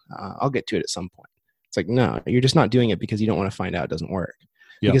I'll get to it at some point. It's like, no, you're just not doing it because you don't want to find out it doesn't work.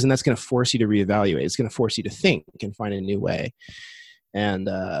 Yeah. Because then that's going to force you to reevaluate. It's going to force you to think and find a new way. And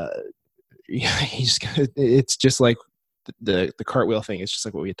it's just like the cartwheel thing. It's just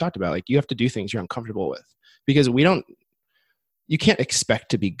like what we had talked about. Like, you have to do things you're uncomfortable with, because you can't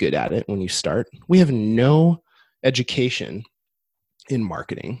expect to be good at it when you start. We have no education in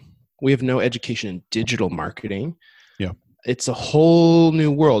marketing. We have no education in digital marketing. Yeah. It's a whole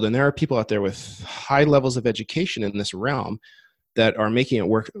new world. And there are people out there with high levels of education in this realm that are making it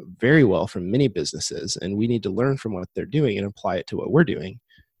work very well for many businesses. And we need to learn from what they're doing and apply it to what we're doing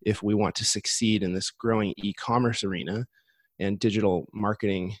if we want to succeed in this growing e-commerce arena and digital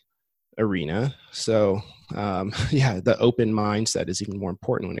marketing arena. So the open mindset is even more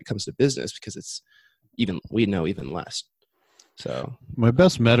important when it comes to business, because we know even less. So my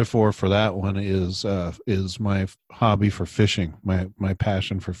best metaphor for that one is my hobby for fishing, my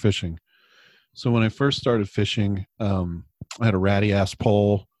passion for fishing. So when I first started fishing, I had a ratty ass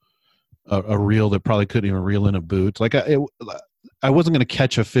pole, a reel that probably couldn't even reel in a boot. Like I wasn't going to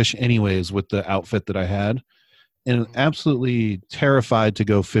catch a fish anyways with the outfit that I had, and absolutely terrified to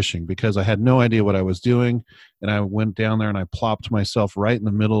go fishing because I had no idea what I was doing. And I went down there and I plopped myself right in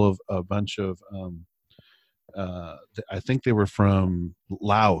the middle of a bunch of, I think they were from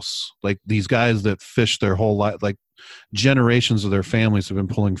Laos, like these guys that fish their whole life, like generations of their families have been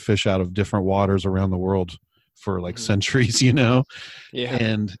pulling fish out of different waters around the world for like centuries, Yeah.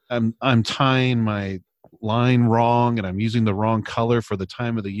 And I'm tying my line wrong, and I'm using the wrong color for the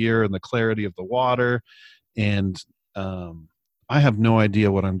time of the year and the clarity of the water. And I have no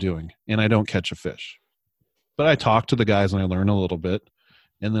idea what I'm doing, and I don't catch a fish. But I talk to the guys and I learn a little bit.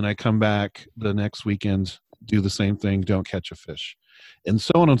 And then I come back the next weekend, do the same thing, don't catch a fish. And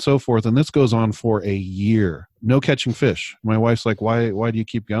so on and so forth. And this goes on for a year. No catching fish. My wife's like, why do you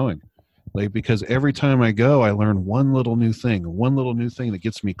keep going? Like, because every time I go, I learn one little new thing that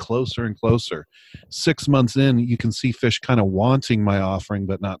gets me closer and closer. 6 months in, you can see fish kind of wanting my offering,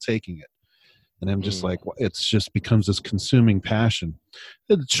 but not taking it. And I'm just like, it's just becomes this consuming passion.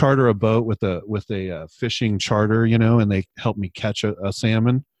 I charter a boat with a fishing charter, and they help me catch a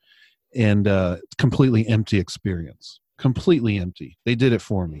salmon, and completely empty experience, completely empty. They did it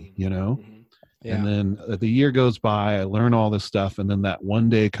for me, Yeah. And then the year goes by, I learn all this stuff. And then that one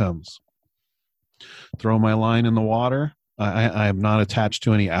day comes, throw my line in the water. I am not attached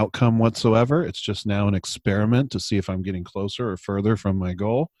to any outcome whatsoever. It's just now an experiment to see if I'm getting closer or further from my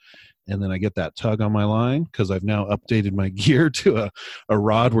goal. And then I get that tug on my line because I've now updated my gear to a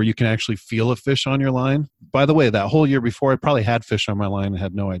rod where you can actually feel a fish on your line. By the way, that whole year before, I probably had fish on my line and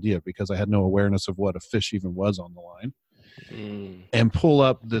had no idea because I had no awareness of what a fish even was on the line. And pull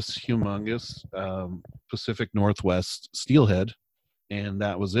up this humongous Pacific Northwest steelhead. And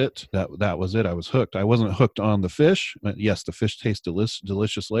that was it. That was it. I was hooked. I wasn't hooked on the fish. Yes, the fish tastes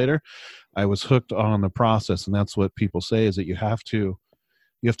delicious later. I was hooked on the process. And that's what people say, is that you have to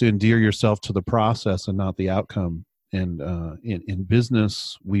endear yourself to the process and not the outcome. And in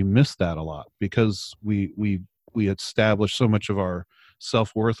business, we miss that a lot because we establish so much of our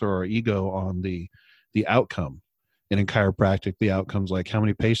self-worth or our ego on the outcome. And in chiropractic, the outcome's like, how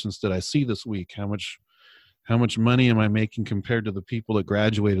many patients did I see this week? How much money am I making compared to the people that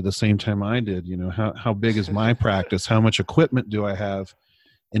graduated the same time I did? How big is my practice? How much equipment do I have?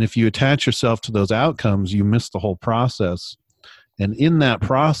 And if you attach yourself to those outcomes, you miss the whole process. And in that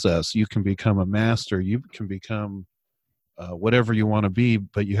process, you can become a master. You can become whatever you want to be,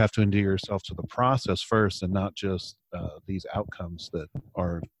 but you have to endear yourself to the process first, and not just these outcomes that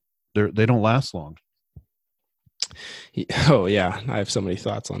they don't last long. Oh yeah, I have so many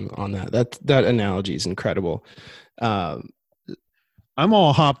thoughts on that. That analogy is incredible. I'm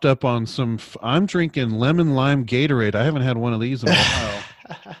all hopped up on I'm drinking lemon lime Gatorade. I haven't had one of these in a while,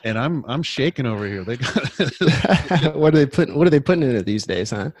 and I'm shaking over here. They got what are they putting in it these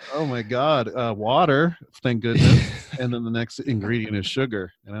days, huh? Oh my God, water, thank goodness. And then the next ingredient is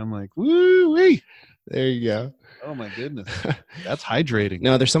sugar, and I'm like, woo wee. There you go. Oh my goodness, that's hydrating.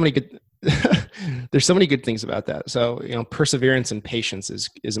 No, there's so many good things about that. So, perseverance and patience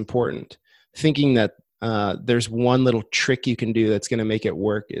is important. Thinking that there's one little trick you can do that's going to make it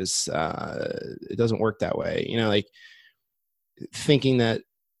work it doesn't work that way. Like thinking that,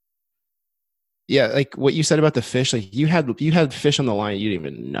 like what you said about the fish, like you had fish on the line, you didn't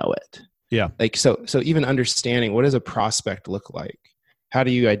even know it. Yeah. Like, so even understanding, what does a prospect look like? How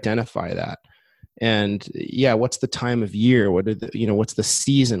do you identify that? And yeah, what's the time of year? What are the, what's the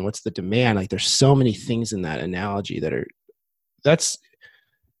season? What's the demand? Like there's so many things in that analogy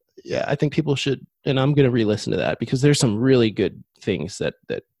I think people should, and I'm going to re-listen to that because there's some really good things that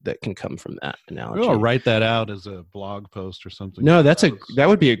can come from that analogy. I'll write that out as a blog post or something. No, that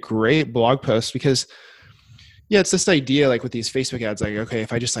would be a great blog post because it's this idea like with these Facebook ads, like, okay,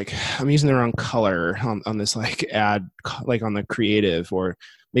 if I just like, I'm using the wrong color on this like ad, like on the creative, or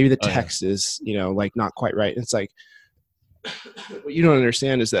maybe the text is, like not quite right. It's like, what you don't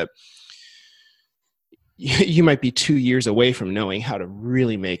understand is that you might be 2 years away from knowing how to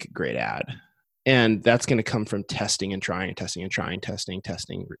really make a great ad. And that's going to come from testing and trying,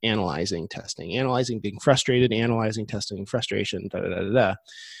 analyzing, being frustrated, analyzing, testing, frustration,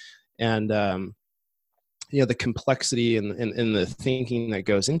 And, the complexity and the thinking that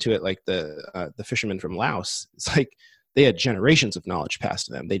goes into it, like the fishermen from Laos, it's like they had generations of knowledge passed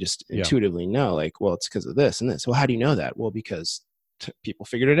to them. They just intuitively know, like, well, it's because of this and this. Well, how do you know that? Well, because people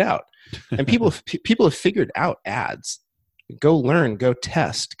figured it out. And people have figured out ads. Go learn, go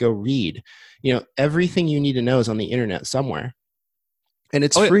test, go read. Everything you need to know is on the internet somewhere, and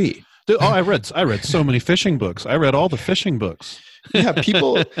it's free. I read so many fishing books. I read all the fishing books. Yeah,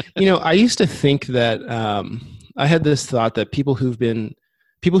 people. I used to think that I had this thought that people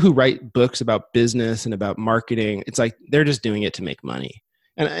who write books about business and about marketing, it's like they're just doing it to make money.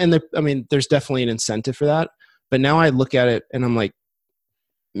 And there's definitely an incentive for that. But now I look at it and I'm like,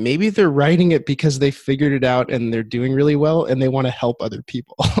 maybe they're writing it because they figured it out and they're doing really well and they want to help other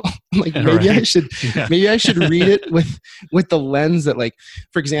people. Like maybe I should read it with the lens that, like,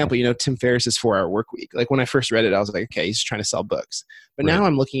 for example, Tim Ferriss's 4-Hour Workweek. Like when I first read it, I was like, okay, he's trying to sell books. But now I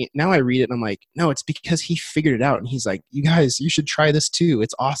read it and I'm like, no, it's because he figured it out. And he's like, you guys, you should try this too.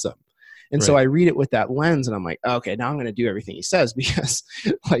 It's awesome. And so I read it with that lens and I'm like, okay, now I'm going to do everything he says, because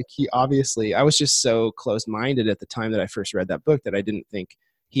like I was just so closed-minded at the time that I first read that book that I didn't think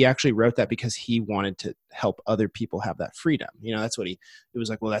he actually wrote that because he wanted to help other people have that freedom. That's what it was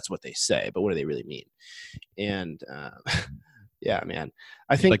like, well, that's what they say, but what do they really mean? And yeah, man,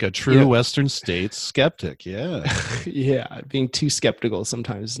 I think like a true Western States skeptic. Yeah. Yeah. Being too skeptical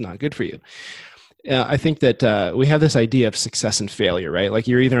sometimes is not good for you. I think that we have this idea of success and failure, right? Like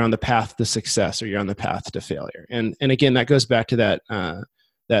you're either on the path to success or you're on the path to failure. And again, that goes back to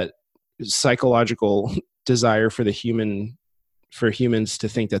that psychological desire for humans to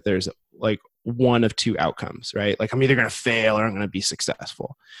think that there's like one of two outcomes, right? Like I'm either going to fail or I'm going to be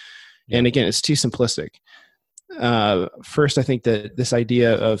successful. Yeah. And again, it's too simplistic. First, I think that this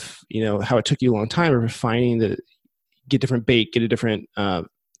idea of, how it took you a long time of refining get different bait, get a different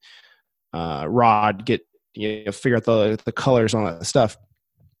rod, figure out the colors, all that stuff.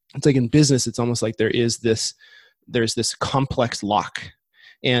 It's like in business, it's almost like there's this complex lock.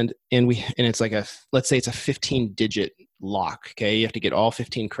 And it's like let's say it's a 15-digit lock. Okay. You have to get all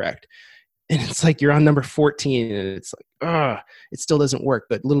 15 correct. And it's like, you're on number 14 and it's like, it still doesn't work.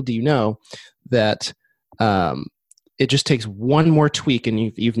 But little do you know that, it just takes one more tweak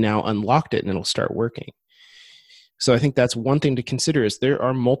and you've now unlocked it and it'll start working. So I think that's one thing to consider, is there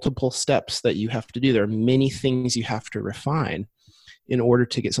are multiple steps that you have to do. There are many things you have to refine in order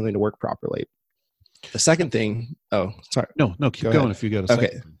to get something to work properly. The second thing, sorry. No, keep going if you got a second.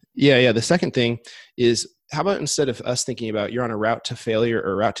 Okay. Yeah. The second thing is, how about instead of us thinking about you're on a route to failure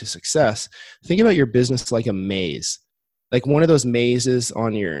or a route to success, think about your business like a maze. Like one of those mazes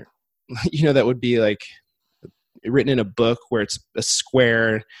on your, that would be like written in a book where it's a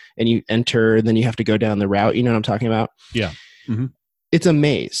square and you enter and then you have to go down the route. You know what I'm talking about? Yeah. Mm-hmm. It's a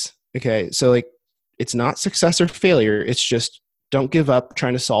maze. Okay. So like, it's not success or failure. It's just, don't give up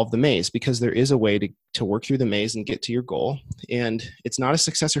trying to solve the maze, because there is a way to work through the maze and get to your goal. And it's not a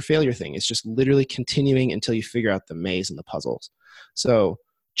success or failure thing. It's just literally continuing until you figure out the maze and the puzzles. So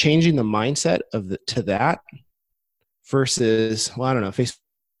changing the mindset to that versus, well, I don't know, Facebook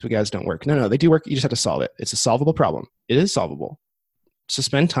ads don't work. No, they do work. You just have to solve it. It's a solvable problem. It is solvable. So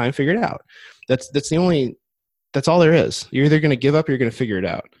spend time, figure it out. That's all there is. You're either going to give up or you're going to figure it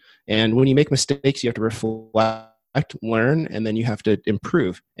out. And when you make mistakes, you have to reflect, learn, and then you have to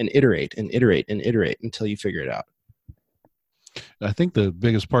improve and iterate until you figure it out. I think the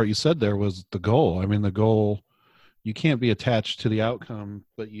biggest part you said there was the goal. I mean, the goal, you can't be attached to the outcome,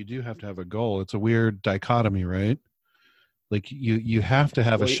 but you do have to have a goal. It's a weird dichotomy, right? Like you have to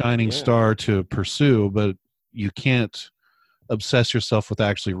have a shining star to pursue, but you can't obsess yourself with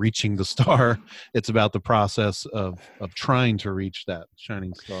actually reaching the star. It's about the process of trying to reach that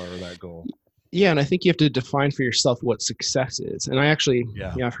shining star or that goal. Yeah, and I think you have to define for yourself what success is. And I actually,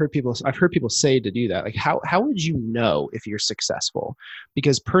 Yeah. I've heard people say to do that. Like, how would you know if you're successful?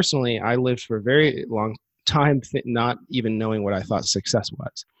 Because personally, I lived for a very long time not even knowing what I thought success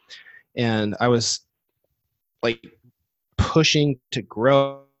was, and I was like pushing to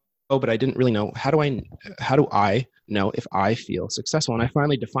grow, but I didn't really know how do I know if I feel successful? And I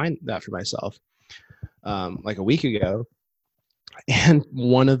finally defined that for myself, like a week ago. And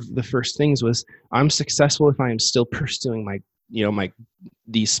one of the first things was, I'm successful if I am still pursuing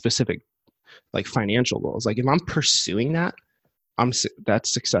these specific like financial goals. Like if I'm pursuing that,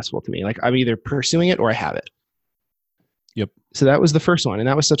 that's successful to me. Like I'm either pursuing it or I have it. Yep. So that was the first one. And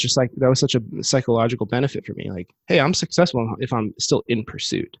that was such a psychological benefit for me. Like, hey, I'm successful if I'm still in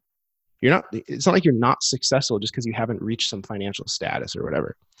pursuit. It's not like you're not successful just because you haven't reached some financial status or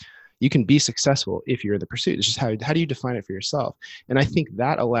whatever. You can be successful if you're in the pursuit. It's just how do you define it for yourself? And I think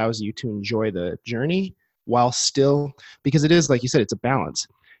that allows you to enjoy the journey while still, because it is, like you said, it's a balance.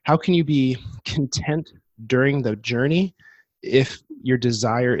 How can you be content during the journey if your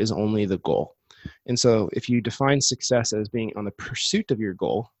desire is only the goal? And so if you define success as being on the pursuit of your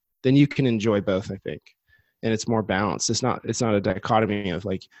goal, then you can enjoy both, I think. And it's more balanced. It's not a dichotomy of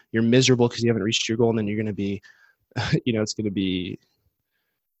like, you're miserable because you haven't reached your goal, and then you're going to be, it's going to be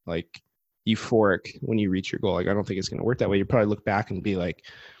like euphoric when you reach your goal. Like, I don't think it's going to work that way. You probably look back and be like,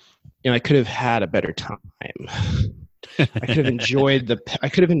 I could have had a better time. I could have enjoyed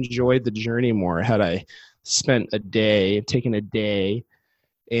the journey more had I taken a day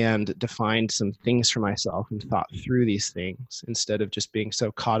and defined some things for myself and thought through these things instead of just being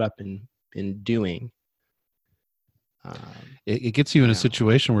so caught up in doing. It gets you in a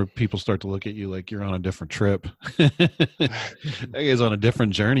situation where people start to look at you like you're on a different trip. That guy's on a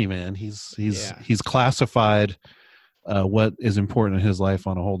different journey, man. He's classified what is important in his life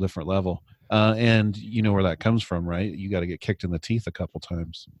on a whole different level. And you know where that comes from, right? You got to get kicked in the teeth a couple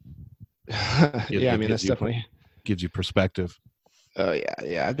times. That's definitely gives you perspective. Oh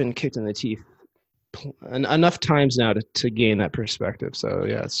yeah. I've been kicked in the teeth enough times now to gain that perspective. So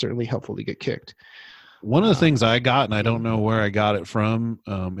yeah, it's certainly helpful to get kicked. One of the things I got, and I don't know where I got it from,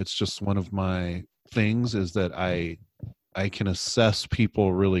 it's just one of my things, is that I can assess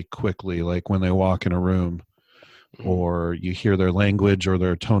people really quickly, like when they walk in a room, or you hear their language or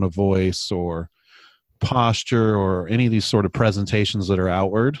their tone of voice or posture or any of these sort of presentations that are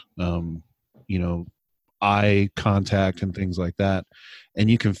outward, eye contact and things like that. And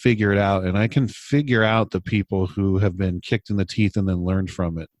you can figure it out. And I can figure out the people who have been kicked in the teeth and then learned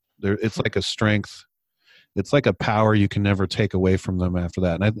from it. It's like a strength. It's like a power you can never take away from them after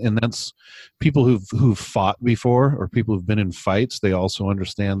that. And that's people who've fought before, or people who've been in fights. They also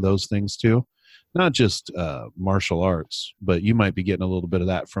understand those things too. Not just martial arts, but you might be getting a little bit of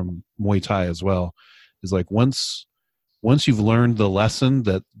that from Muay Thai as well. Is like once you've learned the lesson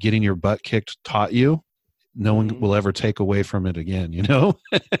that getting your butt kicked taught you, no one will ever take away from it again,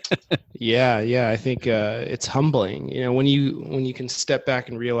 Yeah. I think it's humbling, when you can step back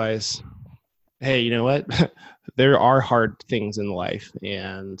and realize, hey, you know what? There are hard things in life,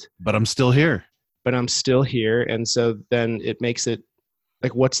 but I'm still here. And so then it makes it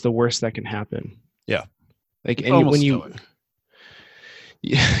like, what's the worst that can happen? Yeah. Like, and when you,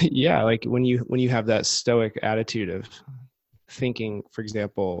 yeah, like when you have that stoic attitude of thinking, for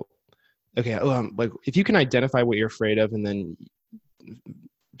example, okay, like if you can identify what you're afraid of and then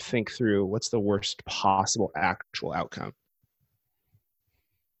think through what's the worst possible actual outcome,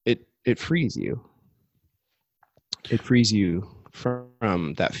 it frees you. It frees you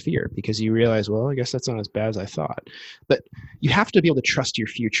from that fear, because you realize, well, I guess that's not as bad as I thought. But you have to be able to trust your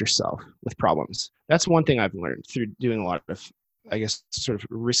future self with problems. That's one thing I've learned through doing a lot of, I guess, sort of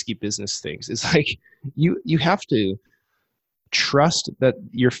risky business things. Is like you have to trust that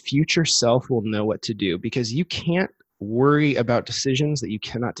your future self will know what to do, because you can't worry about decisions that you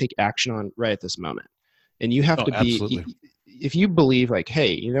cannot take action on right at this moment. And you have to be, absolutely. If you believe like,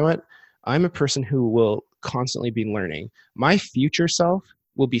 hey, you know what? I'm a person who will constantly be learning. My future self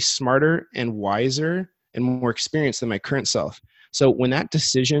will be smarter and wiser and more experienced than my current self. So when that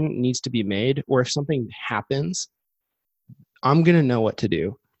decision needs to be made, or if something happens, I'm going to know what to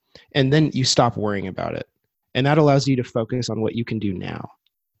do. And then you stop worrying about it. And that allows you to focus on what you can do now.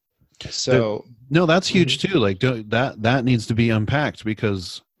 So no, that's huge too. Like that needs to be unpacked,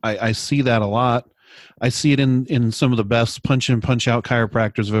 because I see that a lot. I see it in some of the best punch in, punch out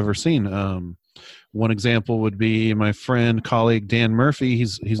chiropractors I've ever seen. One example would be my friend, colleague, Dan Murphy.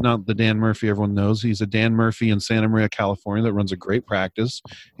 He's not the Dan Murphy everyone knows. He's a Dan Murphy in Santa Maria, California, that runs a great practice.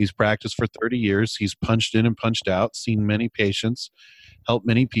 He's practiced for 30 years. He's punched in and punched out, seen many patients. help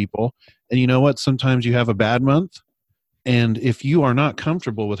many people. And you know what? Sometimes you have a bad month. And if you are not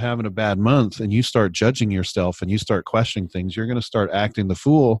comfortable with having a bad month and you start judging yourself and you start questioning things, you're going to start acting the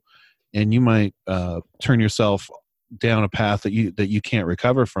fool, and you might turn yourself down a path that you can't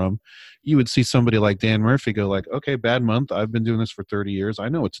recover from. You would see somebody like Dan Murphy go like, okay, bad month. I've been doing this for 30 years. I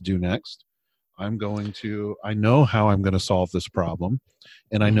know what to do next. I know how I'm going to solve this problem,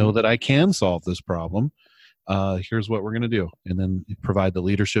 and I know that I can solve this problem. Here's what we're going to do. And then you provide the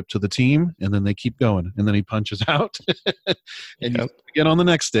leadership to the team, and then they keep going, and then he punches out and you get on the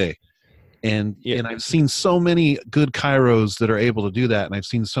next day. And I've seen so many good chiros that are able to do that. And I've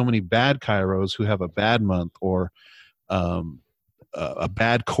seen so many bad chiros who have a bad month or a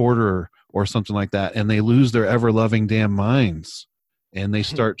bad quarter or something like that. And they lose their ever loving damn minds, and they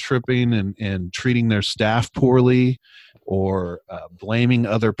start tripping and treating their staff poorly, or blaming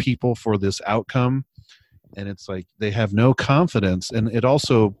other people for this outcome. And it's like they have no confidence, and it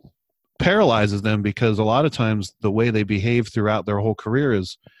also paralyzes them, because a lot of times the way they behave throughout their whole career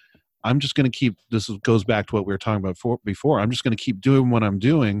is, I'm just going to keep, this goes back to what we were talking about before, I'm just going to keep doing what I'm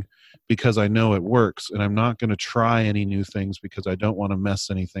doing because I know it works, and I'm not going to try any new things because I don't want to mess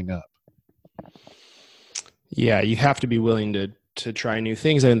anything up. Yeah, you have to be willing to try new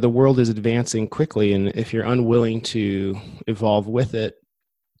things, and the world is advancing quickly, and if you're unwilling to evolve with it,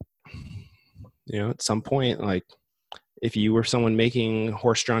 at some point, like if you were someone making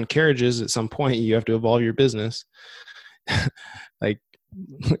horse-drawn carriages, at some point you have to evolve your business. And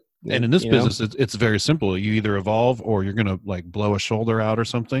in this business, it's very simple. You either evolve or you're going to like blow a shoulder out or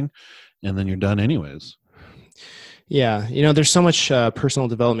something, and then you're done anyways. Yeah. There's so much personal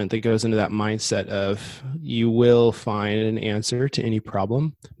development that goes into that mindset of you will find an answer to any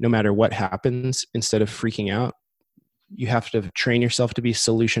problem, no matter what happens. Instead of freaking out, you have to train yourself to be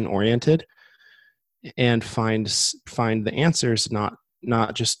solution oriented and find the answers, not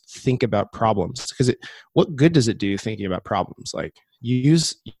just think about problems. Because what good does it do thinking about problems? Like you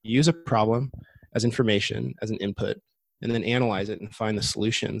use a problem as information, as an input, and then analyze it and find the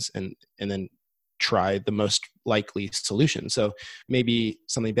solutions, and then try the most likely solution. So maybe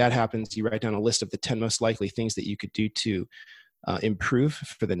something bad happens, you write down a list of the 10 most likely things that you could do to improve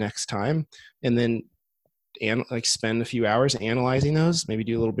for the next time, and then spend a few hours analyzing those, maybe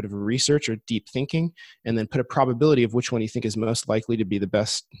do a little bit of research or deep thinking, and then put a probability of which one you think is most likely to be the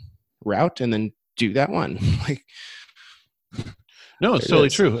best route, and then do that one. No, it's totally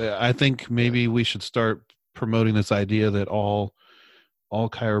true. I think maybe we should start promoting this idea that all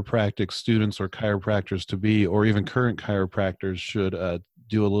chiropractic students or chiropractors to be, or even current chiropractors should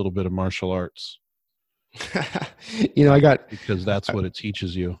do a little bit of martial arts. Because that's what it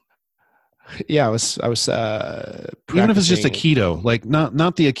teaches you. Yeah, I was even if it's just Aikido, like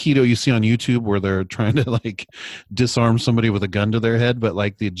not the Aikido you see on YouTube where they're trying to like disarm somebody with a gun to their head, but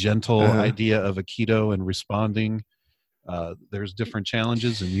like the gentle idea of Aikido and responding. There's different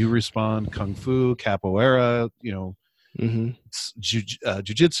challenges, and you respond. Kung Fu, Capoeira,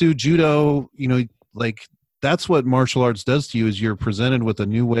 Jiu-Jitsu, Judo. Like that's what martial arts does to you. Is you're presented with a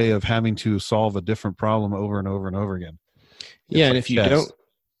new way of having to solve a different problem over and over and over again. And if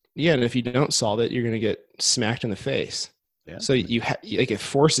you don't solve it, you're going to get smacked in the face. Yeah. So it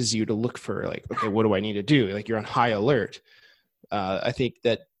forces you to look for like, okay, what do I need to do? Like you're on high alert. I think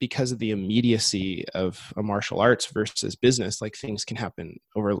that because of the immediacy of a martial arts versus business, like things can happen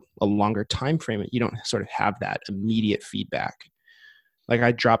over a longer time frame. You don't sort of have that immediate feedback. Like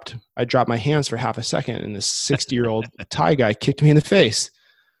I dropped my hands for half a second, and this 60-year-old Thai guy kicked me in the face.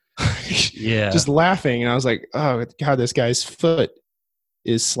 Yeah, just laughing, and I was like, "Oh God, this guy's foot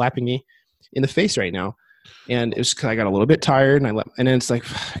is slapping me in the face right now." And it was because I got a little bit tired, and then it's like,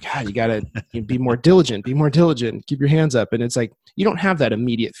 God, you gotta be more diligent, keep your hands up. And it's like, you don't have that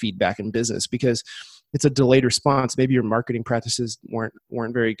immediate feedback in business because it's a delayed response. Maybe your marketing practices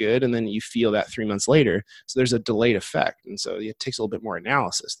weren't very good, and then you feel that 3 months later. So there's a delayed effect. And so it takes a little bit more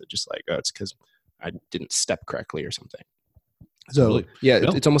analysis that just like, oh, it's because I didn't step correctly or something. So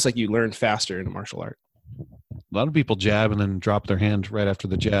it's almost like you learn faster in a martial art. A lot of people jab and then drop their hand right after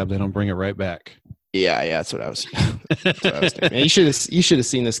the jab. They don't bring it right back. Yeah, that's what I was thinking. Man, you should have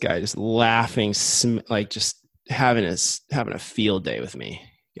seen this guy just laughing, like just having a field day with me.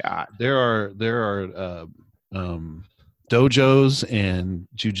 God, there are dojos and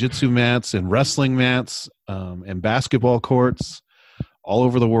jiu-jitsu mats and wrestling mats and basketball courts all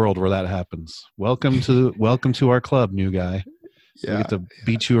over the world where that happens. Welcome to our club, new guy. Yeah, we get to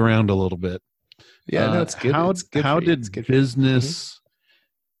beat you around a little bit. Yeah, no, it's good. How did business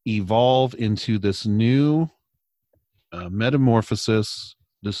evolve into this new metamorphosis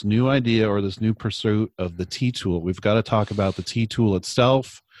this new idea or this new pursuit of the T-tool. We've got to talk about the T-tool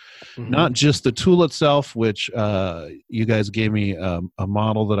itself, not just the tool itself, which you guys gave me a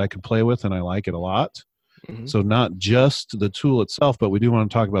model that I could play with, and I like it a lot. So not just the tool itself, but we do want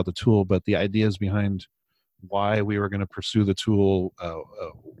to talk about the tool, but the ideas behind why we were going to pursue the tool,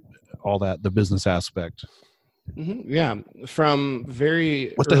 all that, the business aspect. Yeah. From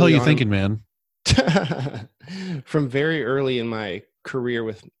very What the hell are you thinking, man? From very early in my career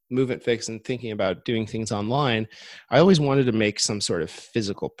with Movement Fix and thinking about doing things online, I always wanted to make some sort of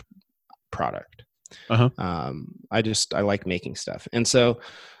physical product. I like making stuff. And so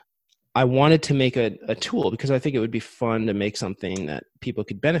I wanted to make a tool because I think it would be fun to make something that people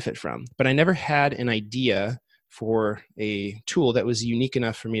could benefit from. But I never had an idea for a tool that was unique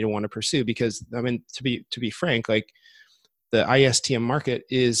enough for me to want to pursue, because I mean, to be frank, like the ISTM market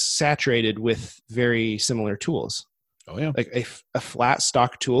is saturated with very similar tools. Oh yeah. Like a flat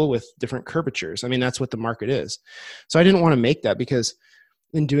stock tool with different curvatures. I mean, that's what the market is. So I didn't want to make that, because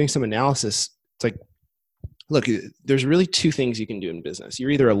in doing some analysis, it's like, look, there's really two things you can do in business. You're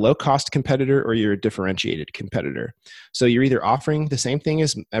either a low-cost competitor or you're a differentiated competitor. So you're either offering the same thing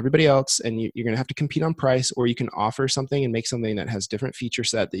as everybody else, and you're going to have to compete on price, or you can offer something and make something that has different feature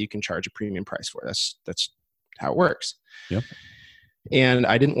set that you can charge a premium price for. That's how it works. Yep. And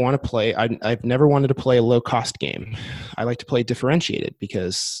I didn't want to play. I've never wanted to play a low-cost game. I like to play differentiated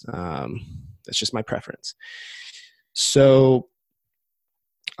because that's just my preference. So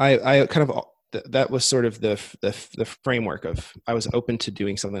I kind of. That was sort of the framework of, I was open to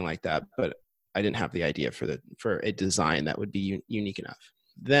doing something like that, but I didn't have the idea for a design that would be unique enough.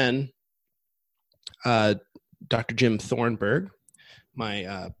 Then Dr. Jim Thornburg,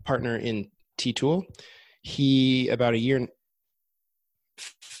 my partner in T-Tool, he, about a year,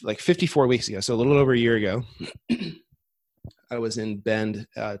 like 54 weeks ago, so a little over a year ago, I was in Bend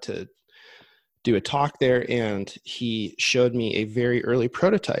to do a talk there, and he showed me a very early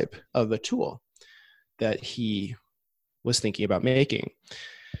prototype of a tool that he was thinking about making.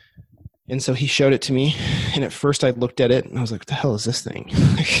 And so he showed it to me, and at first I looked at it and I was like, what the hell is this thing?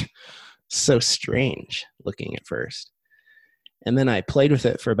 So strange looking at first. And then I played with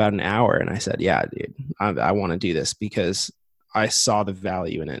it for about an hour, and I said, yeah, dude, I want to do this, because I saw the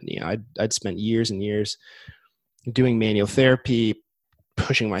value in it. You know, I'd spent years and years doing manual therapy,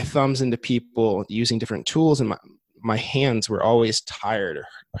 pushing my thumbs into people, using different tools, and my hands were always tired or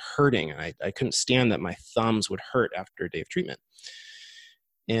hurting. And I couldn't stand that my thumbs would hurt after a day of treatment.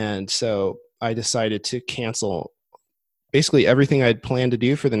 And so I decided to cancel basically everything I'd planned to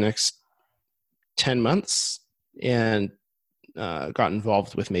do for the next 10 months and got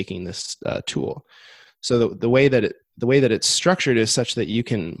involved with making this tool. So the way that it's structured is such that you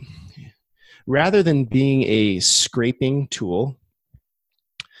can, rather than being a scraping tool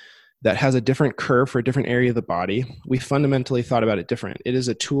that has a different curve for a different area of the body, we fundamentally thought about it different. It is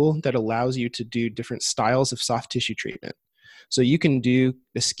a tool that allows you to do different styles of soft tissue treatment. So you can do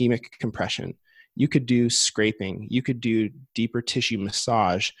ischemic compression, you could do scraping, you could do deeper tissue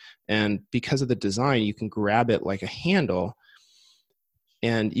massage, and because of the design, you can grab it like a handle,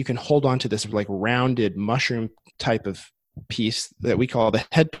 and you can hold on to this like rounded mushroom type of piece that we call the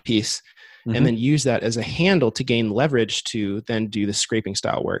headpiece, and then use that as a handle to gain leverage to then do the scraping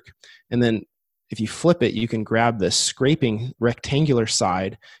style work. And then if you flip it, you can grab the scraping rectangular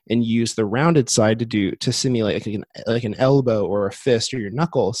side and use the rounded side to simulate like an elbow or a fist or your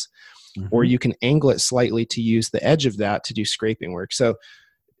knuckles, or you can angle it slightly to use the edge of that to do scraping work. So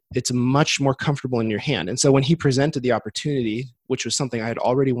it's much more comfortable in your hand. And so when he presented the opportunity, which was something I had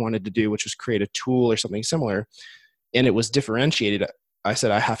already wanted to do, which was create a tool or something similar, and it was differentiated, I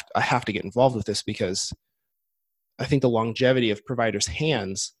said, I have to get involved with this, because I think the longevity of providers'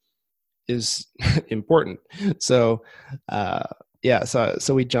 hands is important. So,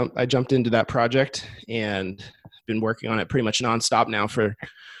 so I jumped into that project and been working on it pretty much nonstop now for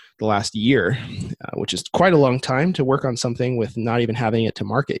the last year, which is quite a long time to work on something with not even having it to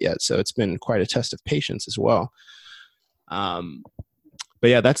market yet. So it's been quite a test of patience as well. But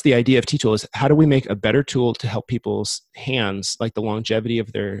yeah, that's the idea of T-Tool, is how do we make a better tool to help people's hands, like the longevity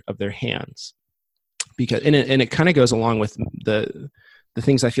of their hands? Because and it kind of goes along with the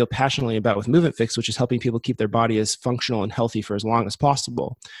things I feel passionately about with Movement Fix, which is helping people keep their body as functional and healthy for as long as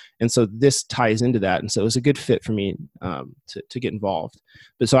possible. And so this ties into that. And so it was a good fit for me to get involved.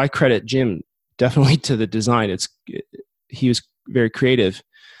 But so I credit Jim definitely to the design. He was very creative.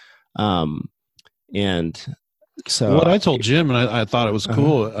 And so what I told Jim, and I thought it was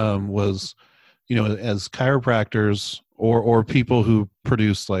cool, was, you know, as chiropractors or people who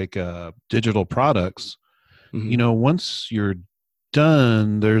produce like digital products, you know, once you're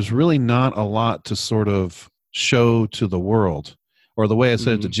done, there's really not a lot to sort of show to the world. Or the way I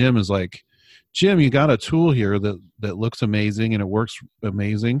said it to Jim is like, Jim, you got a tool here that looks amazing and it works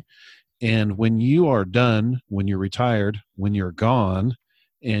amazing. And when you are done, when you're retired, when you're gone,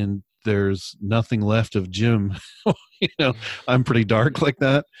 and there's nothing left of Jim, I'm pretty dark like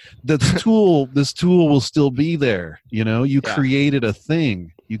that. This tool will still be there. You created a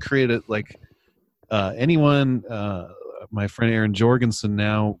thing. You created like anyone. My friend Aaron Jorgensen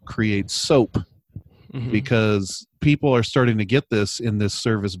now creates soap because people are starting to get this in this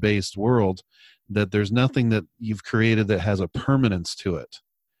service-based world, that there's nothing that you've created that has a permanence to it,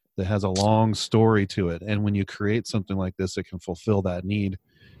 that has a long story to it. And when you create something like this, it can fulfill that need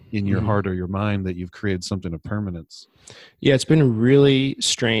in your heart or your mind, that you've created something of permanence. Yeah, it's been really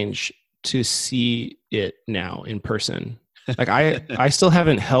strange to see it now in person. Like I still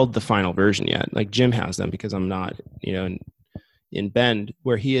haven't held the final version yet. Like Jim has them because I'm not, in Bend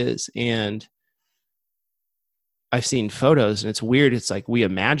where he is. And I've seen photos and it's weird. It's like we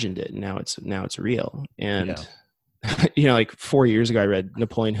imagined it and now it's real. And like 4 years ago, I read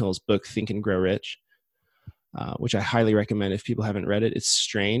Napoleon Hill's book, Think and Grow Rich, which I highly recommend if people haven't read it. It's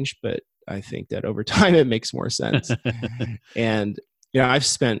strange, but I think that over time it makes more sense. And, I've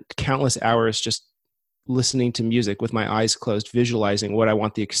spent countless hours just listening to music with my eyes closed, visualizing what I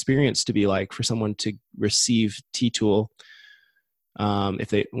want the experience to be like for someone to receive T-Tool.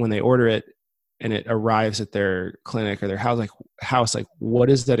 When they order it and it arrives at their clinic or their house, like what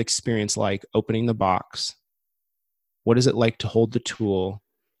is that experience like opening the box? What is it like to hold the tool?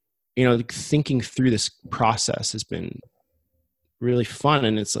 Thinking through this process has been really fun,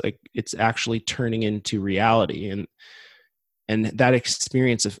 and it's like it's actually turning into reality. And that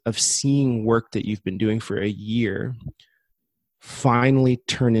experience of seeing work that you've been doing for a year finally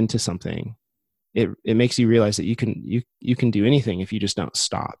turn into something, it makes you realize that you can do anything if you just don't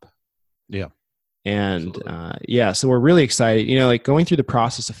stop. Yeah. And so we're really excited. Like going through the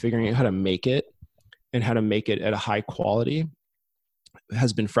process of figuring out how to make it and how to make it at a high quality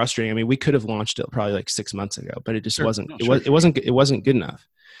has been frustrating. I mean, we could have launched it probably like 6 months ago, but it just wasn't. No, it wasn't good enough.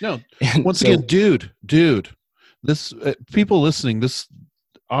 No. And once again, dude, this people listening, this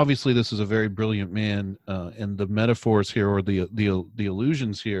obviously this is a very brilliant man, and the metaphors here or the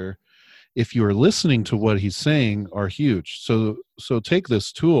illusions here, if you are listening to what he's saying, are huge. So take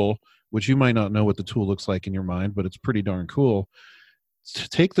this tool, which you might not know what the tool looks like in your mind, but it's pretty darn cool.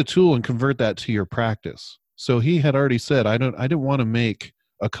 Take the tool and convert that to your practice. So he had already said, I didn't want to make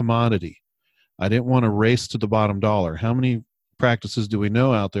a commodity. I didn't want to race to the bottom dollar. How many practices do we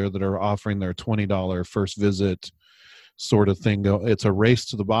know out there that are offering their $20 first visit sort of thing? It's a race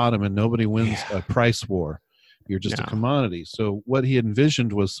to the bottom and nobody wins a price war. You're just a commodity. So what he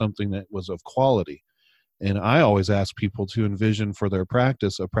envisioned was something that was of quality. And I always ask people to envision for their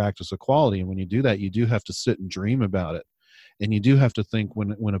practice a practice of quality. And when you do that, you do have to sit and dream about it. And you do have to think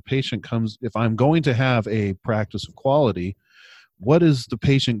when a patient comes, if I'm going to have a practice of quality, what is the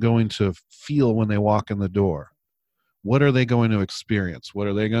patient going to feel when they walk in the door? What are they going to experience? What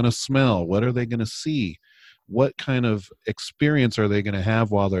are they going to smell? What are they going to see? What kind of experience are they going to have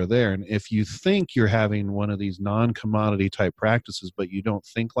while they're there? And if you think you're having one of these non-commodity type practices, but you don't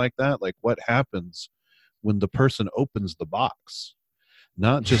think like that, like what happens when the person opens the box?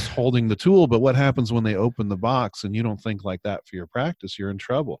 Not just holding the tool, but what happens when they open the box and you don't think like that for your practice? You're in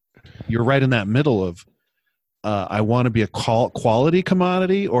trouble. You're right in that middle of, I want to be a quality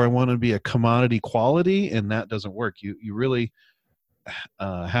commodity, or I want to be a commodity quality, and that doesn't work. You really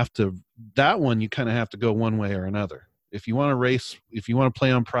have to, that one you kind of have to go one way or another. If you want to race, if you want to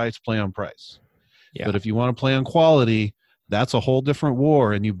play on price, play on price. Yeah. But if you want to play on quality, that's a whole different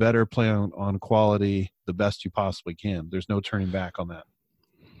war, and you better play on quality the best you possibly can. There's no turning back on that.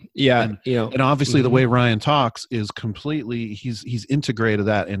 Yeah, and obviously the way Ryan talks is completely, he's integrated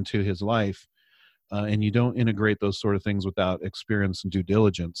that into his life, and you don't integrate those sort of things without experience and due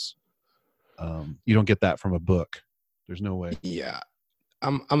diligence. You don't get that from a book. There's no way. Yeah,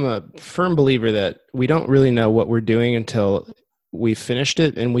 I'm a firm believer that we don't really know what we're doing until we finished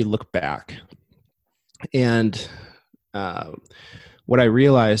it and we look back. And what I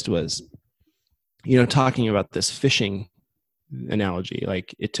realized was, talking about this fishing analogy,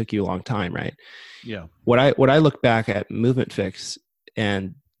 like it took you a long time, right? Yeah. What I look back at Movement Fix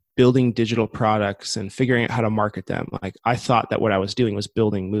and building digital products and figuring out how to market them, like I thought that what I was doing was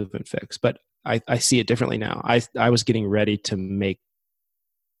building Movement Fix, but I see it differently now. I was getting ready to make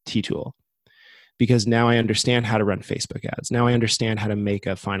T-Tool because now I understand how to run Facebook ads. Now I understand how to make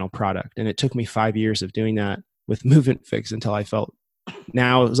a final product. And it took me 5 years of doing that with Movement Fix until I felt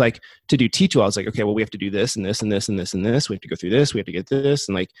Now it was like, to do T-Tool, I was like, okay, well, we have to do this and this and this and this and this. We have to go through this. We have to get this.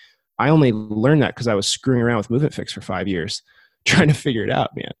 And like, I only learned that because I was screwing around with Movement Fix for 5 years trying to figure it out,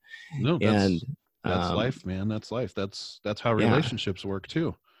 man. No, that's life, man. That's life. That's how relationships work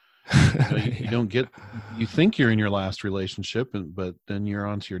too. You think you're in your last relationship, but then you're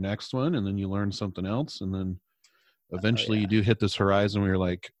on to your next one, and then you learn something else, and then eventually you do hit this horizon where you're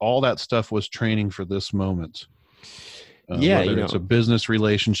like, all that stuff was training for this moment. Whether it's a business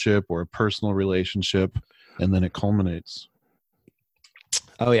relationship or a personal relationship, and then it culminates.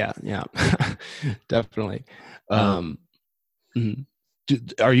 Oh yeah. Definitely. Mm-hmm.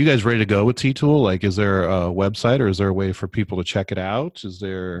 Are you guys ready to go with T-Tool? Like, is there a website, or is there a way for people to check it out? Is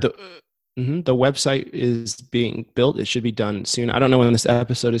there the website is being built. It should be done soon. I don't know when this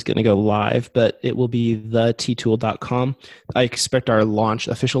episode is going to go live, but it will be thettool.com. I expect our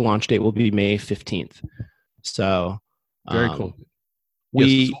official launch date will be May 15th. So very cool.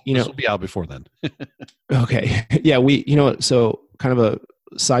 This will be out before then. Okay. Yeah. So kind of a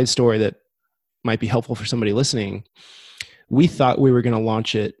side story that might be helpful for somebody listening. We thought we were going to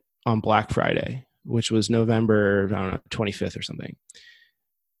launch it on Black Friday, which was November, 25th or something.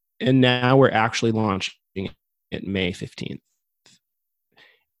 And now we're actually launching it May 15th.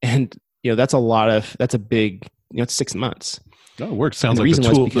 And, that's a big, it's 6 months. Oh, it works. Sounds like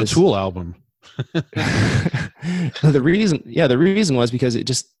the Tool album. The reason was because it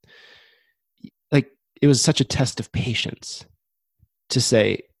just, like, it was such a test of patience to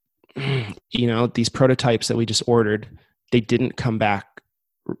say, these prototypes that we just ordered, they didn't come back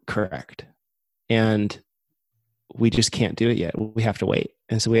correct, and we just can't do it yet. We have to wait.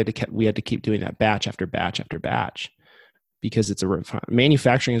 And so we had to keep doing that batch after batch after batch, because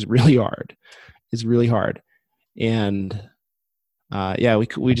manufacturing is really hard. It's really hard. And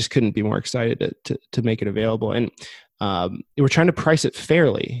we just couldn't be more excited to make it available. And we're trying to price it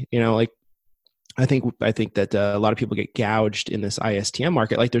fairly. I think that a lot of people get gouged in this ISTM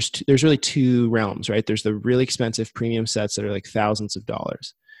market. Like there's really two realms, right? There's the really expensive premium sets that are like thousands of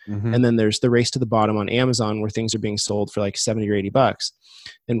dollars. Mm-hmm. And then there's the race to the bottom on Amazon where things are being sold for like $70 or $80.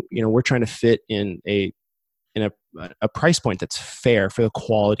 And, we're trying to fit in a price point that's fair for the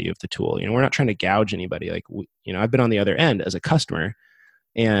quality of the tool. We're not trying to gouge anybody. Like, I've been on the other end as a customer,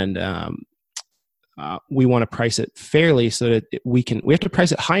 and, we want to price it fairly so that we have to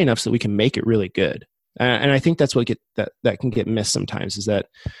price it high enough so that we can make it really good. And I think that's what that can get missed sometimes, is that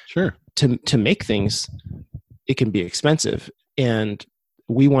sure, to make things, it can be expensive. And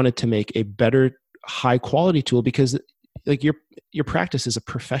we wanted to make a better high quality tool because like your practice is a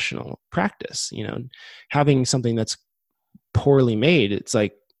professional practice, having something that's poorly made. It's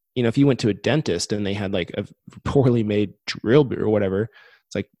like, if you went to a dentist and they had like a poorly made drill bit or whatever,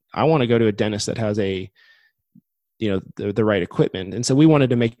 it's like, I want to go to a dentist that has the right equipment. And so we wanted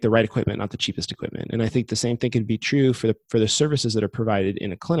to make the right equipment, not the cheapest equipment. And I think the same thing could be true for the services that are provided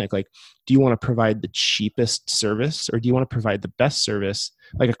in a clinic. Like, do you want to provide the cheapest service, or do you want to provide the best service,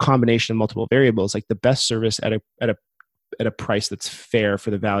 like a combination of multiple variables, like the best service at a price that's fair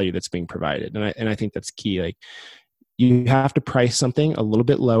for the value that's being provided? And I think that's key. Like, you have to price something a little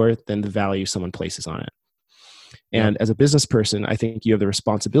bit lower than the value someone places on it. And as a business person, I think you have the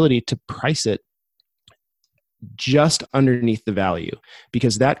responsibility to price it just underneath the value,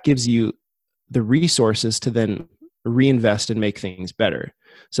 because that gives you the resources to then reinvest and make things better.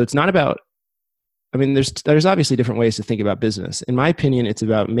 So it's not about, there's obviously different ways to think about business. In my opinion, it's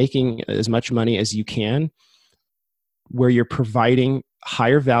about making as much money as you can where you're providing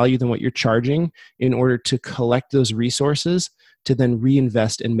higher value than what you're charging in order to collect those resources to then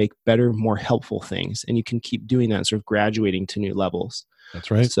reinvest and make better, more helpful things. And you can keep doing that, sort of graduating to new levels.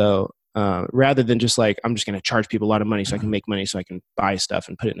 That's right. So rather than just like, I'm just going to charge people a lot of money so I can make money so I can buy stuff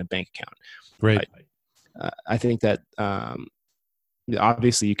and put it in a bank account. Right. I think that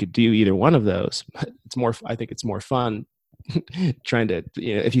obviously you could do either one of those, but I think it's more fun trying to,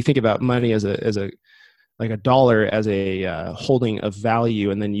 if you think about money as a like a dollar as a holding of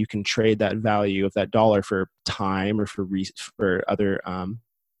value, and then you can trade that value of that dollar for time or for other,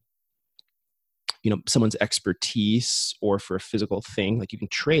 someone's expertise or for a physical thing. Like, you can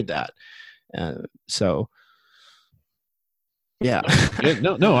trade that. So, yeah.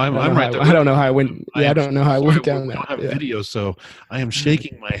 No, I'm right there. I don't know how I went. Yeah, I don't know how I went down that. I don't have video, so I am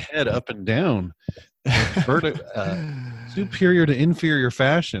shaking my head up and down. Superior to inferior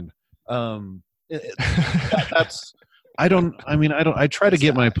fashion. I try to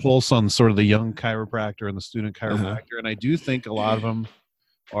get my pulse on sort of the young chiropractor and the student chiropractor. And I do think a lot of them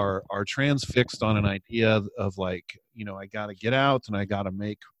are transfixed on an idea of like, I got to get out and I got to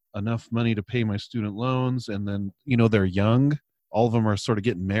make enough money to pay my student loans. And then, they're young all of them are sort of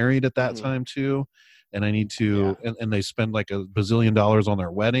getting married at that time too. And I need to, and they spend like $1 bazillion on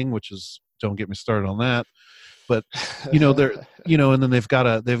their wedding, which is, don't get me started on that. But, they're, and then they've got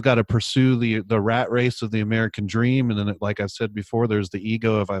to pursue the rat race of the American dream. And then, like I said before, there's the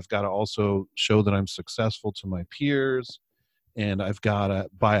ego of, I've got to also show that I'm successful to my peers, and I've got to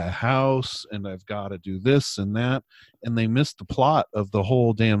buy a house, and I've got to do this and that. And they miss the plot of the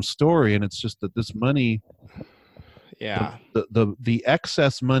whole damn story. And it's just that this money, the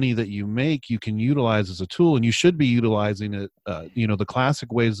excess money that you make, you can utilize as a tool, and you should be utilizing it. The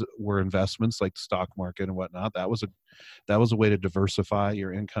classic ways were investments like the stock market and whatnot. That was a way to diversify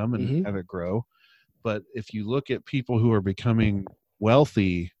your income and have it grow. But if you look at people who are becoming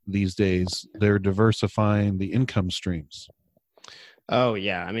wealthy these days, they're diversifying the income streams. Oh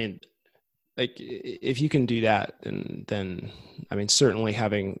yeah. I mean, like if you can do that, then I mean, certainly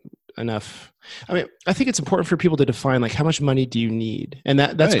having enough. I mean, I think it's important for people to define like how much money do you need, and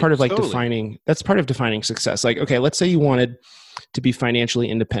that's part of like defining. That's part of defining success. Like, okay, let's say you wanted to be financially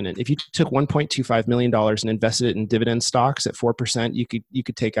independent. If you took $1.25 million and invested it in dividend stocks at 4%, you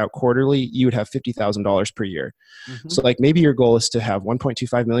could take out quarterly. You would have $50,000 per year. So like maybe your goal is to have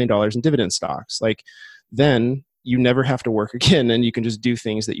 $1.25 million in dividend stocks. Like then you never have to work again, and you can just do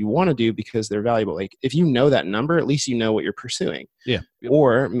things that you want to do because they're valuable. Like if you know that number, at least you know what you're pursuing. Yeah.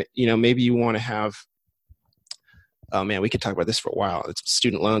 Or, maybe you want to have, oh man, we could talk about this for a while. It's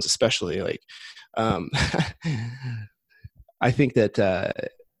student loans, especially like, I think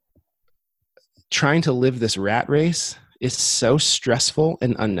that, trying to live this rat race is so stressful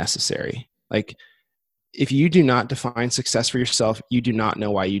and unnecessary. Like if you do not define success for yourself, you do not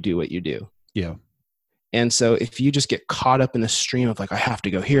know why you do what you do. Yeah. And so if you just get caught up in the stream of like, I have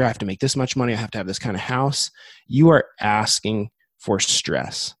to go here, I have to make this much money, I have to have this kind of house, you are asking for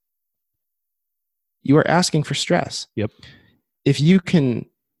stress. You are asking for stress. Yep. If you can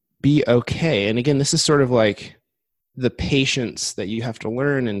be okay, and again, this is sort of like the patience that you have to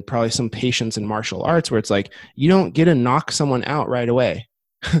learn, and probably some patience in martial arts where it's like, you don't get to knock someone out right away.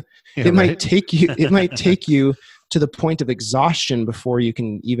 It might take you to the point of exhaustion before you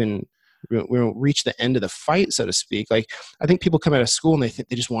can even reach the end of the fight, so to speak. Like I think people come out of school and they think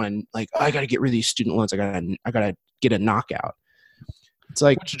they just want to like, oh, I got to get rid of these student loans. I got to get a knockout. It's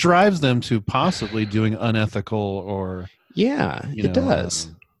like, which drives them to possibly doing unethical or it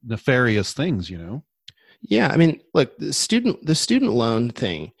does nefarious things. Yeah, I mean, look, the student loan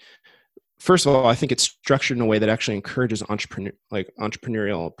thing. First of all, I think it's structured in a way that actually encourages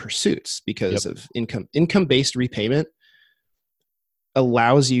entrepreneurial pursuits because of income-based repayment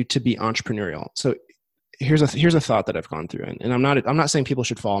allows you to be entrepreneurial. So here's a thought that I've gone through, and I'm not saying people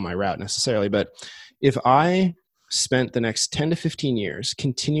should follow my route necessarily, but if I spent the next 10 to 15 years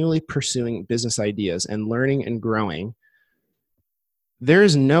continually pursuing business ideas and learning and growing, there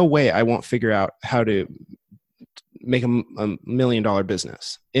is no way I won't figure out how to make a $1 million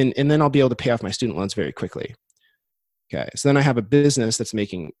business. And then I'll be able to pay off my student loans very quickly. Okay. So then I have a business that's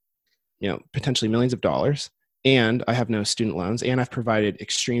making, potentially millions of dollars, and I have no student loans, and I've provided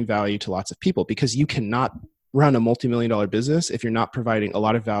extreme value to lots of people, because you cannot run a multi-million-dollar business if you're not providing a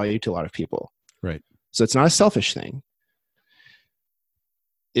lot of value to a lot of people. Right. So it's not a selfish thing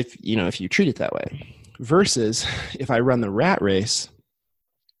if you treat it that way, versus if I run the rat race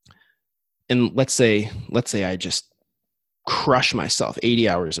and let's say I just crush myself 80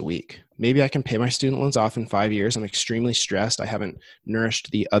 hours a week. Maybe I can pay my student loans off in 5 years. I'm extremely stressed. I haven't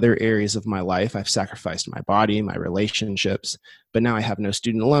nourished the other areas of my life. I've sacrificed my body, my relationships, but now I have no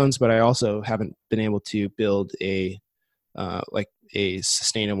student loans, but I also haven't been able to build a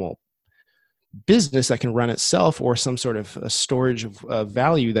sustainable business that can run itself, or some sort of a storage of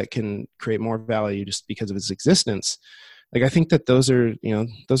value that can create more value just because of its existence. Like, I think that those are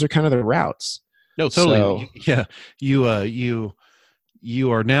kind of the routes. No, totally. So, yeah.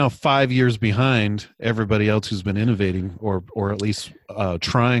 You are now 5 years behind everybody else who's been innovating or at least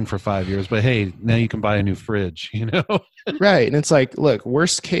trying for 5 years. But hey, now you can buy a new fridge, Right. And it's like, look,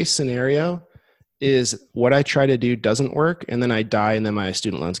 worst case scenario is what I try to do doesn't work, and then I die, and then my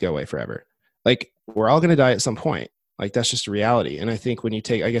student loans go away forever. Like, we're all going to die at some point. Like, that's just a reality. And I think when you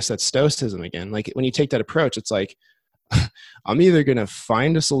take, I guess that's stoicism again. Like, when you take that approach, it's like, I'm either going to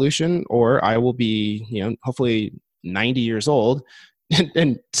find a solution, or I will be, hopefully 90 years old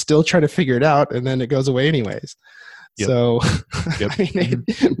and still try to figure it out, and then it goes away anyways. Yep. So yep. I mean,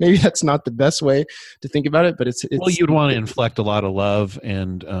 maybe that's not the best way to think about it, but it's well, you'd want to inflect a lot of love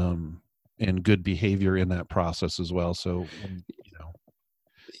and good behavior in that process as well. So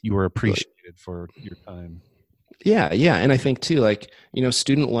you are appreciated for your time. Yeah, yeah, and I think too, like,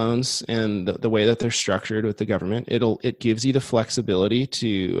 student loans and the way that they're structured with the government, it gives you the flexibility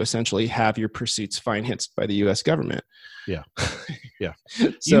to essentially have your pursuits financed by the U.S. government. Yeah, yeah.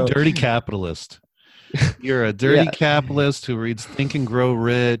 So, You dirty capitalist. You're a dirty Yeah. capitalist who reads Think and Grow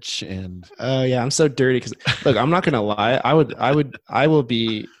Rich and yeah, I'm so dirty because look, I'm not gonna lie. I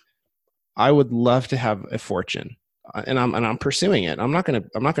would love to have a fortune, and I'm pursuing it. I'm not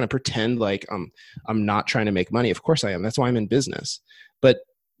gonna pretend like I'm not trying to make money. Of course I am. That's why I'm in business. But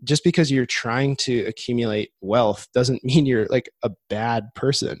just because you're trying to accumulate wealth doesn't mean you're like a bad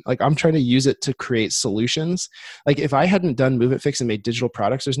person. Like, I'm trying to use it to create solutions. Like, if I hadn't done Move It Fix and made digital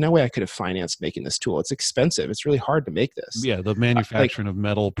products, there's no way I could have financed making this tool. It's expensive. It's really hard to make this. yeah, the manufacturing of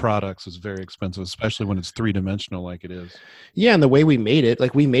metal products is very expensive, especially when it's 3-dimensional like it is. Yeah, and the way we made it,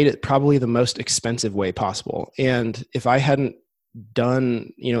 like, we made it probably the most expensive way possible. And if I hadn't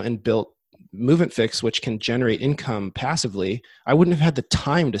done, and built Move It Fix, which can generate income passively, I wouldn't have had the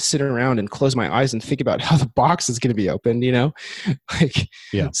time to sit around and close my eyes and think about how the box is going to be opened, like,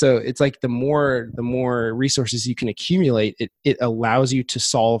 Yeah. So it's like the more resources you can accumulate, it allows you to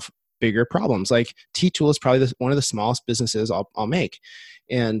solve bigger problems. Like, T-Tool is probably one of the smallest businesses I'll make.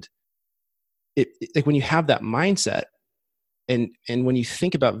 And like, when you have that mindset and when you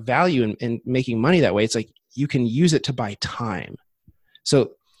think about value and making money that way, it's like you can use it to buy time.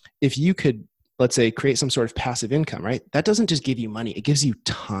 So if you could, let's say, create some sort of passive income, right? That doesn't just give you money. It gives you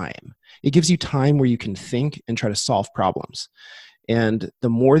time. It gives you time where you can think and try to solve problems. And the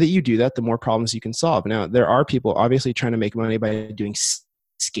more that you do that, the more problems you can solve. Now, there are people obviously trying to make money by doing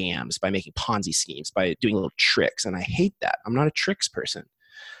scams, by making Ponzi schemes, by doing little tricks. And I hate that. I'm not a tricks person.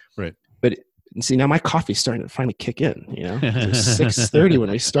 Right. But see, now my coffee's starting to finally kick in, It was 6:30 when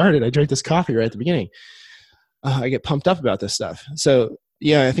I started. I drank this coffee right at the beginning. I get pumped up about this stuff. So,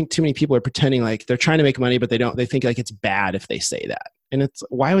 yeah, I think too many people are pretending like they're trying to make money, but they think like it's bad if they say that. And it's,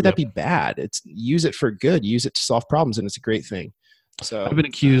 why would that be bad? It's, use it for good, use it to solve problems. And it's a great thing. So I've been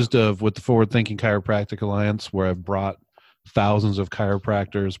accused of, with the Forward Thinking Chiropractic Alliance, where I've brought thousands of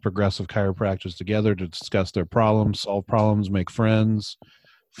chiropractors, progressive chiropractors together to discuss their problems, solve problems, make friends,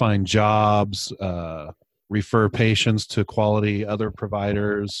 find jobs, refer patients to quality other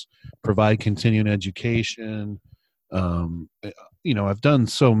providers, provide continuing education. I've done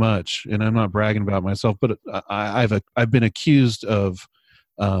so much, and I'm not bragging about myself, but I've been accused of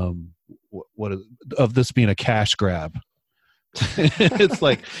this being a cash grab. It's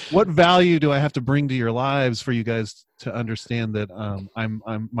like, what value do I have to bring to your lives for you guys to understand that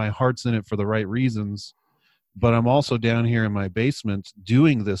I'm my heart's in it for the right reasons, but I'm also down here in my basement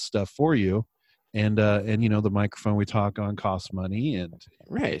doing this stuff for you. And the microphone we talk on costs money, and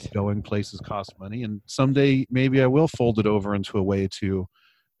right, going places costs money. And someday maybe I will fold it over into a way to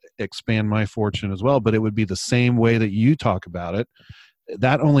expand my fortune as well. But it would be the same way that you talk about it.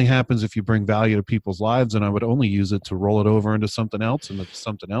 That only happens if you bring value to people's lives, and I would only use it to roll it over into something else and into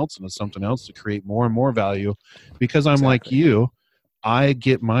something else and into something else to create more and more value. Because I'm like you, I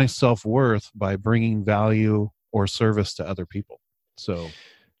get my self-worth by bringing value or service to other people. So.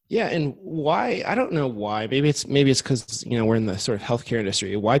 Yeah, and why? I don't know why. Maybe it's because we're in the sort of healthcare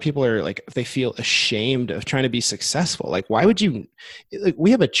industry. Why people are like, if they feel ashamed of trying to be successful. Like, why would you? Like,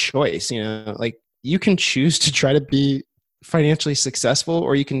 we have a choice. Like, you can choose to try to be financially successful,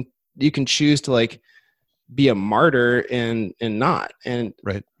 or you can choose to like be a martyr and not. And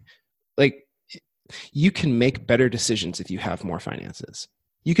right, like, you can make better decisions if you have more finances.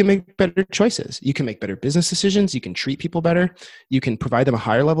 You can make better choices. You can make better business decisions. You can treat people better. You can provide them a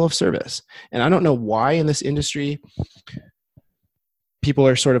higher level of service. And I don't know why in this industry, people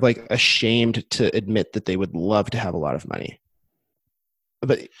are sort of like ashamed to admit that they would love to have a lot of money.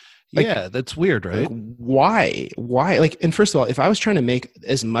 But like, yeah, that's weird, right? Like, why? Like, and first of all, if I was trying to make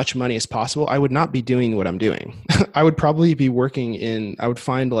as much money as possible, I would not be doing what I'm doing. I would probably be I would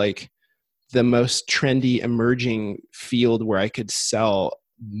find like the most trendy emerging field where I could sell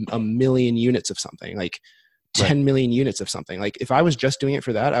 1 million units of something, like 10 million units of something. Like, if I was just doing it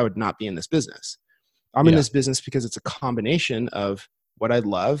for that, I would not be in this business. I'm in this business because it's a combination of what I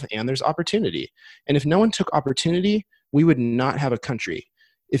love and there's opportunity. And if no one took opportunity, we would not have a country.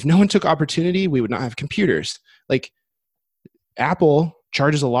 If no one took opportunity, we would not have computers. Like, Apple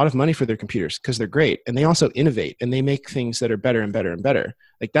charges a lot of money for their computers because they're great, and they also innovate and they make things that are better and better and better.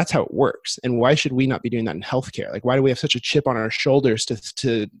 Like, that's how it works. And why should we not be doing that in healthcare? Like, why do we have such a chip on our shoulders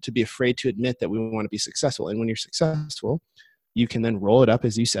to be afraid to admit that we want to be successful? And when you're successful, you can then roll it up,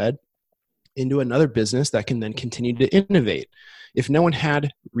 as you said, into another business that can then continue to innovate. If no one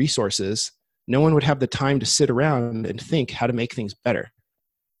had resources, no one would have the time to sit around and think how to make things better.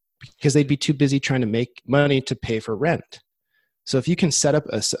 because they'd be too busy trying to make money to pay for rent. So if you can set up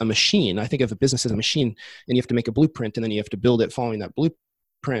a machine, I think of a business as a machine, and you have to make a blueprint, and then you have to build it following that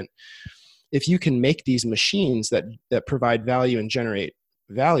blueprint. If you can make these machines that provide value and generate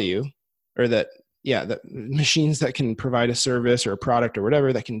value, or that machines that can provide a service or a product or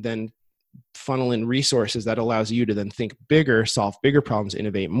whatever, that can then funnel in resources that allows you to then think bigger, solve bigger problems,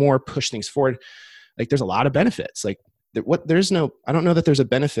 innovate more, push things forward. Like, there's a lot of benefits. Like, I don't know that there's a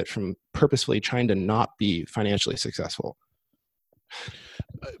benefit from purposefully trying to not be financially successful.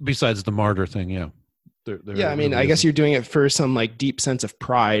 Besides the martyr thing, yeah. I mean, I guess you're doing it for some like deep sense of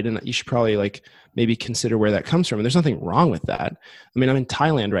pride, and you should probably like maybe consider where that comes from. And there's nothing wrong with that. I mean, I'm in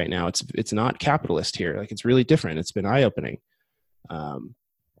Thailand right now. It's not capitalist here. Like, it's really different. It's been eye-opening.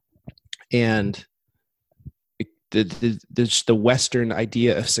 And the Western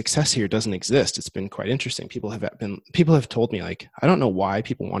idea of success here doesn't exist. It's been quite interesting. People have told me, like, I don't know why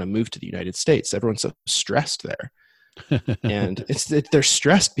people want to move to the United States. Everyone's so stressed there. And they're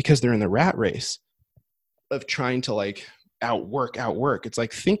stressed because they're in the rat race of trying to like outwork. It's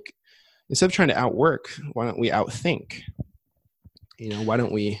like, instead of trying to outwork, why don't we outthink? Why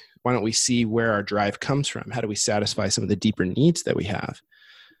don't we see where our drive comes from? How do we satisfy some of the deeper needs that we have?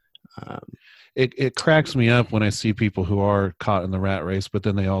 It cracks me up when I see people who are caught in the rat race, but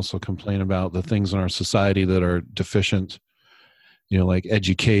then they also complain about the things in our society that are deficient, like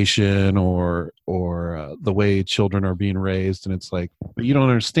education or the way children are being raised. And it's like, but you don't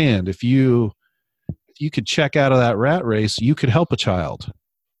understand. If you could check out of that rat race, you could help a child.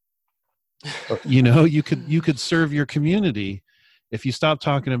 You could serve your community. If you stop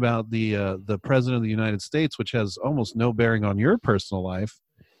talking about the president of the United States, which has almost no bearing on your personal life,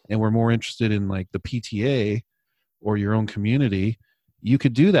 and we're more interested in like the PTA or your own community, you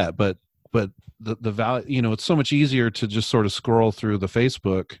could do that. But the value, it's so much easier to just sort of scroll through the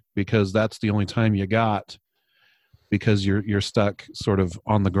Facebook, because that's the only time you got, because you're stuck sort of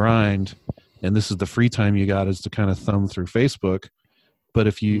on the grind, and this is the free time you got, is to kind of thumb through Facebook. But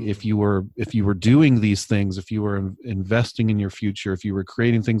if you were doing these things, if you were investing in your future, if you were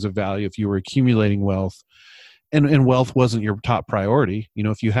creating things of value, if you were accumulating wealth, and wealth wasn't your top priority,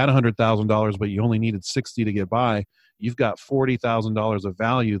 if you had $100,000 but you only needed 60 to get by, you've got $40,000 of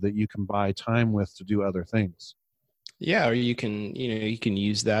value that you can buy time with to do other things. Yeah, or you can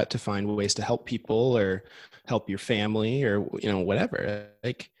use that to find ways to help people or help your family or whatever.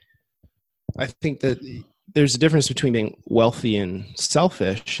 Like, I think that there's a difference between being wealthy and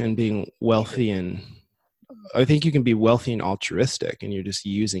selfish and being wealthy and, I think you can be wealthy and altruistic, and you're just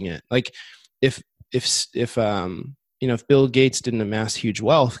using it. Like, if Bill Gates didn't amass huge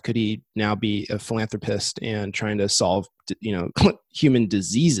wealth, could he now be a philanthropist and trying to solve, human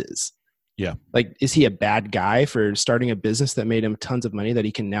diseases? Yeah. Like, is he a bad guy for starting a business that made him tons of money that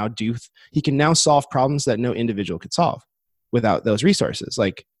he can now do? He can now solve problems that no individual could solve without those resources.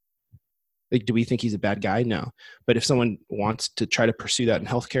 Like, do we think he's a bad guy? No. But if someone wants to try to pursue that in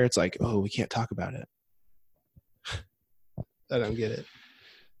healthcare, it's like, oh, we can't talk about it. I don't get it.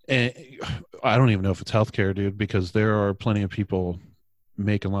 And I don't even know if it's healthcare, dude, because there are plenty of people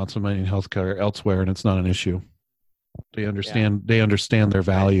making lots of money in healthcare elsewhere, and it's not an issue. They understand. Yeah. They understand their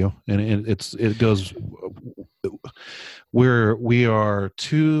value, and it goes. We are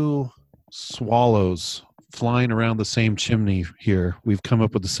two swallows flying around the same chimney here. We've come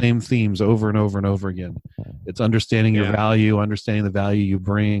up with the same themes over and over and over again. It's understanding your value, understanding the value you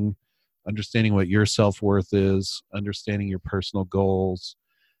bring, understanding what your self-worth is, understanding your personal goals,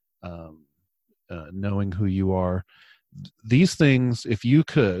 knowing who you are. These things, if you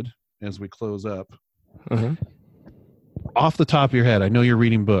could, as we close up, off the top of your head, I know you're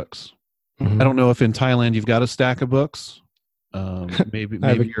reading books. I don't know if in Thailand you've got a stack of books. Maybe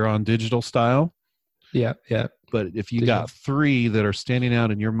you're on digital style. Yeah. But if you got three that are standing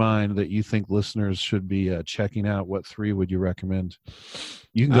out in your mind that you think listeners should be checking out, what three would you recommend?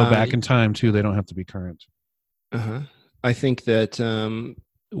 You can go back in time too. They don't have to be current. I think that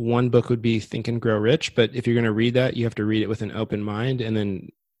one book would be Think and Grow Rich. But if you're going to read that, you have to read it with an open mind. And then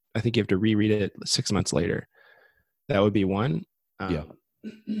I think you have to reread it 6 months later. That would be one. I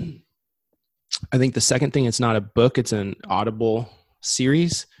think the second thing, it's not a book, it's an Audible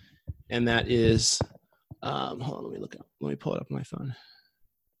series. And that is, hold on, let me pull it up on my phone.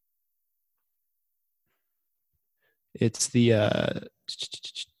 It's the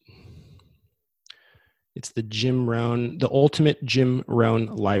Jim Rohn, the Ultimate Jim Rohn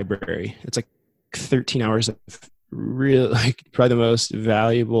Library. It's like 13 hours of probably the most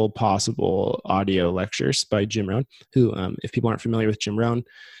valuable possible audio lectures by Jim Rohn, who, if people aren't familiar with Jim Rohn,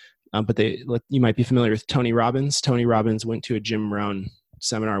 but you might be familiar with Tony Robbins. Tony Robbins went to a Jim Rohn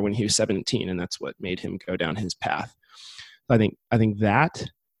seminar when he was 17, and that's what made him go down his path. I think that.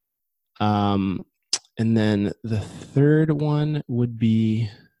 And then the third one would be,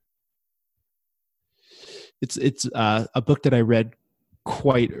 it's a book that I read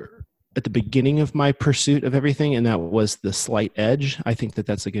quite at the beginning of my pursuit of everything, and that was The Slight Edge. I think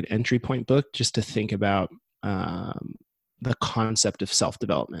that's a good entry point book just to think about the concept of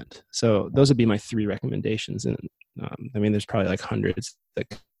self-development. So those would be my 3 recommendations. And I mean, there's probably like hundreds that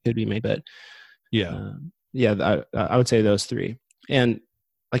could be made, but I would say those 3. And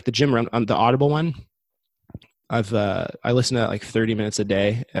like the Jim Rohn, the Audible one, I listen to that like 30 minutes a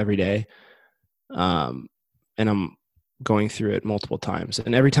day, every day. And I'm going through it multiple times.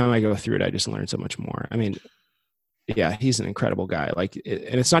 And every time I go through it, I just learn so much more. I mean, yeah, he's an incredible guy. Like,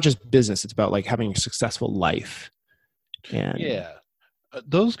 and it's not just business. It's about like having a successful life. And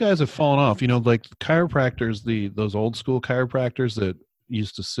those guys have fallen off, like chiropractors, those old school chiropractors that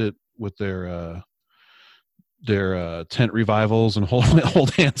used to sit with their tent revivals and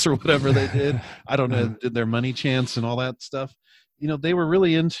hold hands or whatever they did. I don't know, did their money chants and all that stuff. They were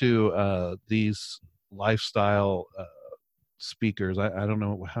really into these lifestyle speakers. I don't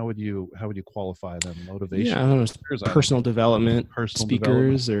know, how would you qualify them? Motivation? Yeah, I don't know, personal development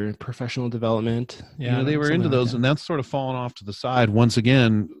speakers or professional development. Yeah, they were into those, and that's sort of fallen off to the side. Once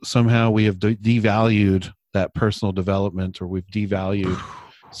again, somehow we have devalued that personal development, or we've devalued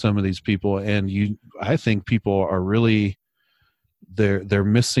some of these people. And I think people are really, they're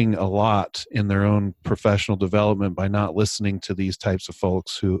missing a lot in their own professional development by not listening to these types of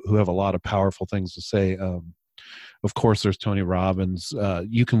folks who have a lot of powerful things to say. Of course, there's Tony Robbins.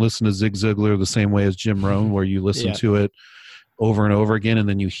 You can listen to Zig Ziglar the same way as Jim Rohn, where you listen to it over and over again, and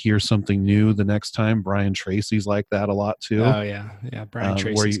then you hear something new the next time. Brian Tracy's like that a lot too. Oh yeah. Brian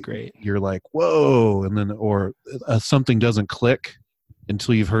Tracy's great. You're like, whoa, and then or something doesn't click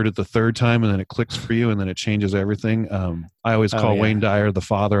until you've heard it the third time, and then it clicks for you, and then it changes everything. I always call Wayne Dyer the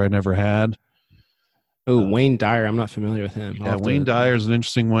father I never had. Oh, Wayne Dyer. I'm not familiar with him. Yeah, Wayne Dyer is an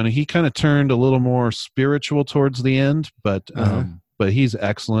interesting one. He kind of turned a little more spiritual towards the end, but he's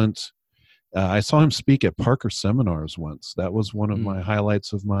excellent. I saw him speak at Parker Seminars once. That was one of my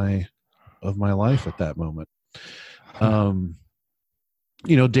highlights of my life at that moment. Damon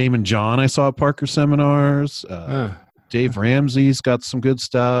John I saw at Parker Seminars. Dave Ramsey's got some good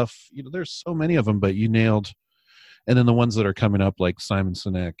stuff. There's so many of them, but you nailed. And then the ones that are coming up, like Simon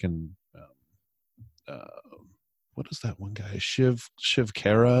Sinek and what is that one guy? Shiv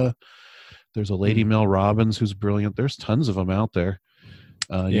Khera. There's a lady, Mel Robbins, who's brilliant. There's tons of them out there.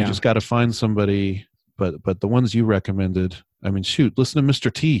 You just got to find somebody. But the ones you recommended, I mean, shoot, listen to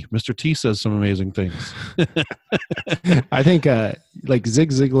Mr. T. Mr. T says some amazing things. I think like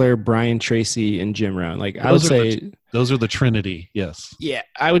Zig Ziglar, Brian Tracy, and Jim Rohn. Like I would say those are the Trinity. Yes. Yeah,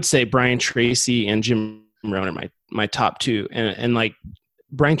 I would say Brian Tracy and Jim Rohn are my top 2, and like.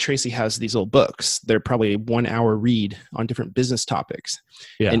 Brian Tracy has these little books. They're probably a 1-hour read on different business topics.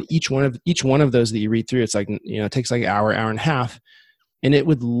 Yeah. And each one of those that you read through, it's like, it takes like an hour and a half. And it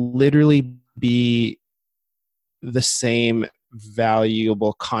would literally be the same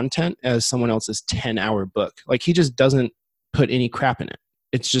valuable content as someone else's 10-hour book. Like he just doesn't put any crap in it.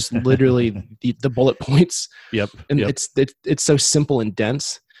 It's just literally the bullet points. Yep. And it's so simple and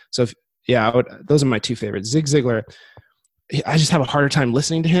dense. So those are my 2 favorites. Zig Ziglar, I just have a harder time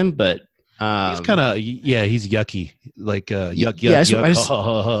listening to him, but he's kind of he's yucky, like yuck.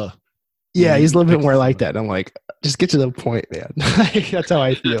 Yeah, he's a little bit more like that. I'm like, just get to the point, man. That's how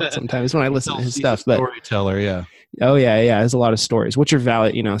I feel sometimes when I listen to his stuff. But storyteller, yeah. Oh yeah. There's a lot of stories, which are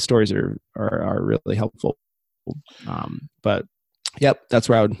valid. Stories are really helpful. But yep, that's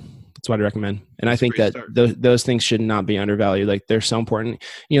what I'd recommend. And I think that those things should not be undervalued. Like they're so important.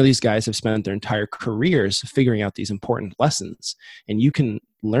 These guys have spent their entire careers figuring out these important lessons, and you can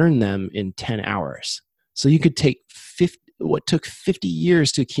learn them in 10 hours. So you could take what took 50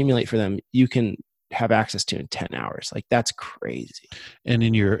 years to accumulate for them, you can have access to in 10 hours. Like that's crazy. And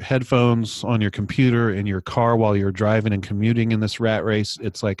in your headphones, on your computer, in your car while you're driving and commuting in this rat race,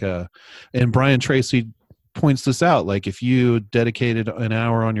 it's like and Brian Tracy points this out, like if you dedicated an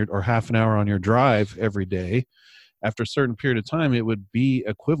hour or half an hour on your drive every day, after a certain period of time, it would be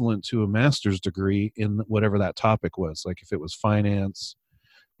equivalent to a master's degree in whatever that topic was. Like if it was finance,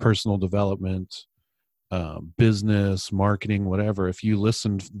 personal development, business, marketing, whatever, if you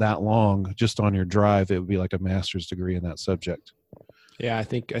listened that long just on your drive, it would be like a master's degree in that subject. Yeah, I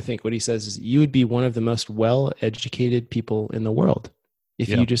think what he says is you would be one of the most well-educated people in the world if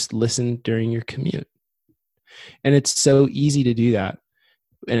you just listened during your commute. And it's so easy to do that.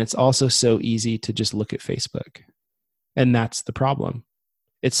 And it's also so easy to just look at Facebook. And that's the problem.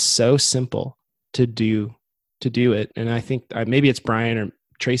 It's so simple to do it. And I think maybe it's Brian or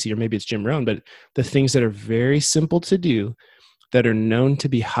Tracy, or maybe it's Jim Rohn, but the things that are very simple to do that are known to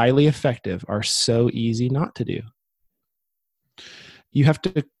be highly effective are so easy not to do. You have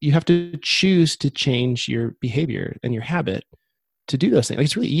to choose to change your behavior and your habit to do those things. Like,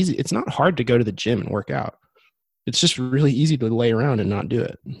 it's really easy. It's not hard to go to the gym and work out. It's just really easy to lay around and not do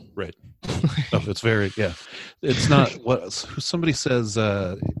it. Right. It's very, yeah. It's not what somebody says,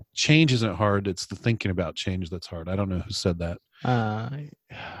 change isn't hard. It's the thinking about change that's hard. I don't know who said that.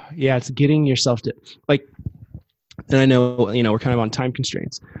 Yeah, it's getting yourself to, like, and I know, we're kind of on time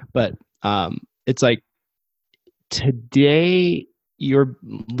constraints, but it's like today, your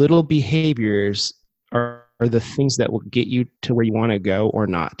little behaviors are the things that will get you to where you want to go or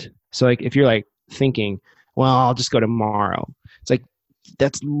not. So like, if you're like thinking, well, I'll just go tomorrow. It's like,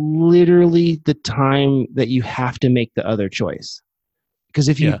 that's literally the time that you have to make the other choice. Because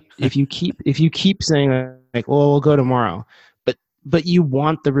if you keep saying like, well, we'll go tomorrow, but you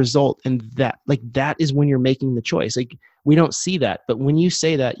want the result, and that is when you're making the choice. Like, we don't see that, but when you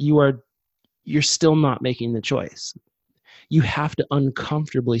say that, you're still not making the choice. You have to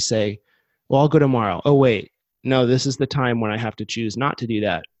uncomfortably say, well, I'll go tomorrow. Oh, wait, no, this is the time when I have to choose not to do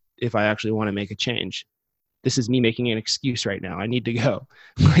that if I actually want to make a change. This is me making an excuse right now. I need to go.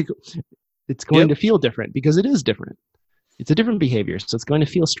 Like, it's going to feel different because it is different. It's a different behavior. So it's going to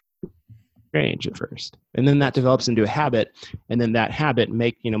feel strange at first. And then that develops into a habit. And then that habit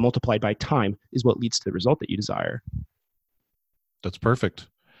multiplied by time is what leads to the result that you desire. That's perfect.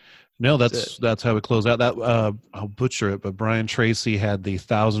 No, that's how we close out that. I'll butcher it, but Brian Tracy had the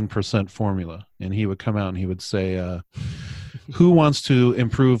 1,000% formula, and he would come out and he would say, who wants to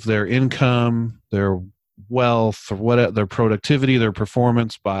improve their income, their wealth, or what, their productivity, their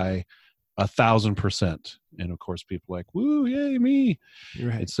performance by 1,000%? And of course, people are like, woo, yay, me.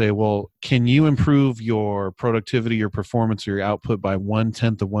 Right. I'd say, well, can you improve your productivity, your performance, or your output by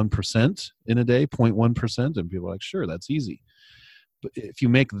 0.1% in a day, 0.1%? And people are like, sure, that's easy. But if you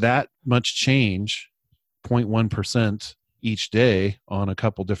make that much change, 0.1% each day on a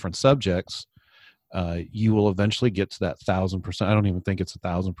couple different subjects, you will eventually get to that 1,000%. I don't even think it's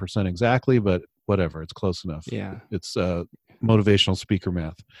 1,000% exactly, but whatever, it's close enough. Yeah, it's motivational speaker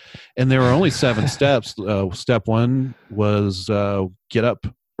math. And there are only 7 steps. Step 1 was get up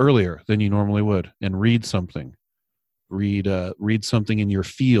earlier than you normally would and read something. Read something in your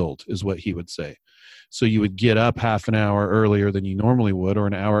field is what he would say. So you would get up half an hour earlier than you normally would, or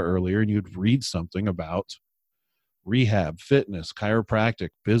an hour earlier, and you'd read something about rehab, fitness, chiropractic,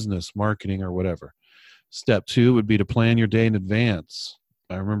 business, marketing, or whatever. Step 2 would be to plan your day in advance.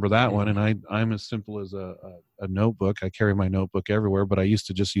 I remember that one, and I'm as simple as a notebook. I carry my notebook everywhere, but I used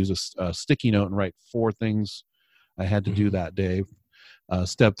to just use a sticky note and write 4 things I had to do that day.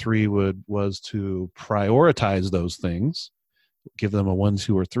 Step 3 was to prioritize those things, give them a 1,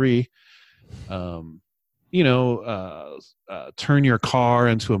 2, or 3. Turn your car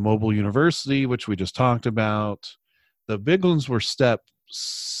into a mobile university, which we just talked about. The big ones were step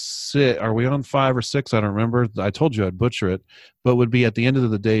 6. Are we on 5 or 6? I don't remember. I told you I'd butcher it, but would be at the end of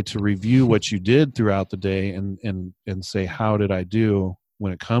the day to review what you did throughout the day and say, how did I do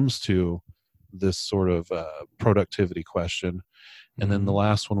when it comes to this sort of productivity question? And then the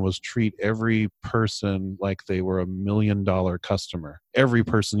last one was treat every person like they were $1 million customer. Every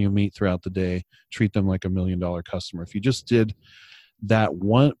person you meet throughout the day, treat them like $1 million customer. If you just did that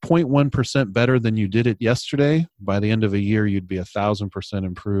 0.1% better than you did it yesterday, by the end of a year, you'd be 1,000%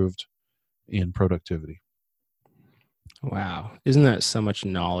 improved in productivity. Wow. Isn't that so much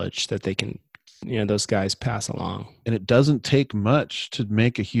knowledge that they can, those guys pass along? And it doesn't take much to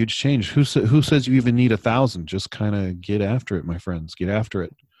make a huge change. Who says you even need 1,000? Just kind of get after it, my friends. Get after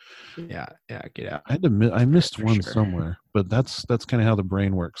it. Yeah, get out. I missed one somewhere, but that's kind of how the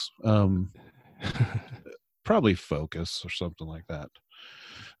brain works. Probably focus or something like that.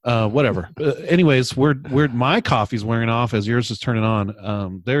 Whatever. Anyways, my coffee's wearing off as yours is turning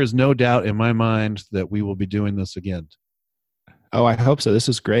on. There is no doubt in my mind that we will be doing this again. Oh, I hope so. This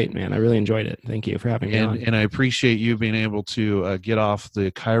is great, man. I really enjoyed it. Thank you for having me on. And I appreciate you being able to get off the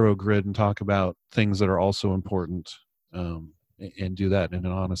Chiro grid and talk about things that are also important, and do that in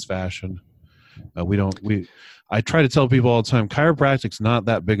an honest fashion. I try to tell people all the time, chiropractic's not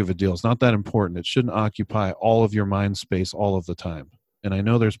that big of a deal. It's not that important. It shouldn't occupy all of your mind space all of the time. And I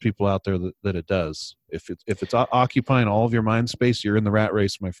know there's people out there that it does. If it's occupying all of your mind space, you're in the rat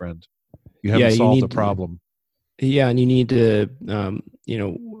race, my friend. You haven't solved the problem. Yeah, and you need to,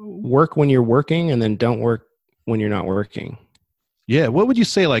 work when you're working, and then don't work when you're not working. Yeah, what would you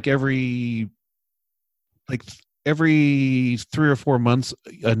say? Like every every 3 or 4 months,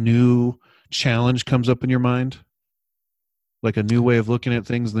 a new challenge comes up in your mind, like a new way of looking at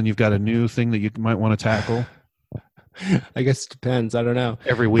things. Then you've got a new thing that you might want to tackle. I guess it depends. I don't know.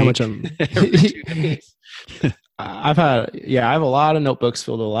 Every week. How much I'm Every 2 days. I have a lot of notebooks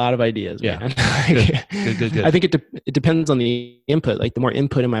filled with a lot of ideas. Yeah. Man. Good. I think it depends on the input. Like the more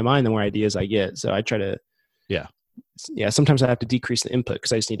input in my mind, the more ideas I get. So I try to, sometimes I have to decrease the input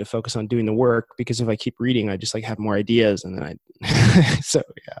because I just need to focus on doing the work, because if I keep reading, I just like have more ideas. And then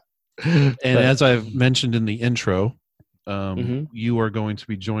And as I've mentioned in the intro, you are going to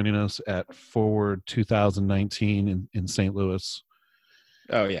be joining us at Forward 2019 in St. Louis.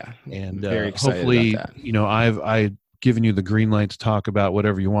 Oh yeah. And very excited hopefully, about that. I've given you the green light to talk about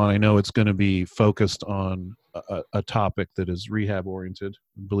whatever you want. I know it's going to be focused on a topic that is rehab oriented.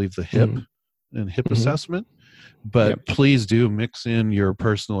 I believe the hip and hip assessment, but please do mix in your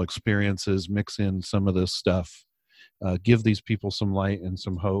personal experiences, mix in some of this stuff. Give these people some light and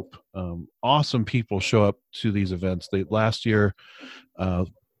some hope. Awesome people show up to these events. Last year,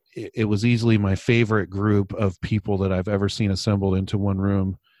 it was easily my favorite group of people that I've ever seen assembled into one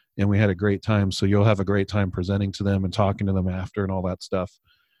room, and we had a great time. So you'll have a great time presenting to them and talking to them after and all that stuff.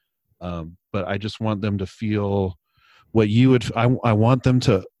 But I just want them to feel what you would. I want them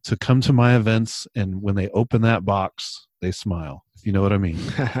to come to my events, and when they open that box, they smile. If you know what I mean.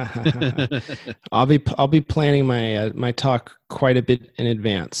 I'll be planning my talk quite a bit in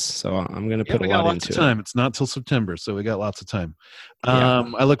advance, so I'm going to put a lot into time. It's not till September, so we got lots of time.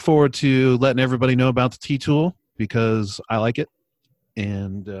 I look forward to letting everybody know about the T-Tool, because I like it,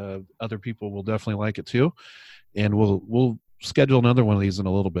 and other people will definitely like it too. And we'll schedule another one of these in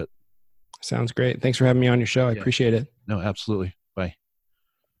a little bit. Sounds great. Thanks for having me on your show. I appreciate it. No, absolutely. Bye.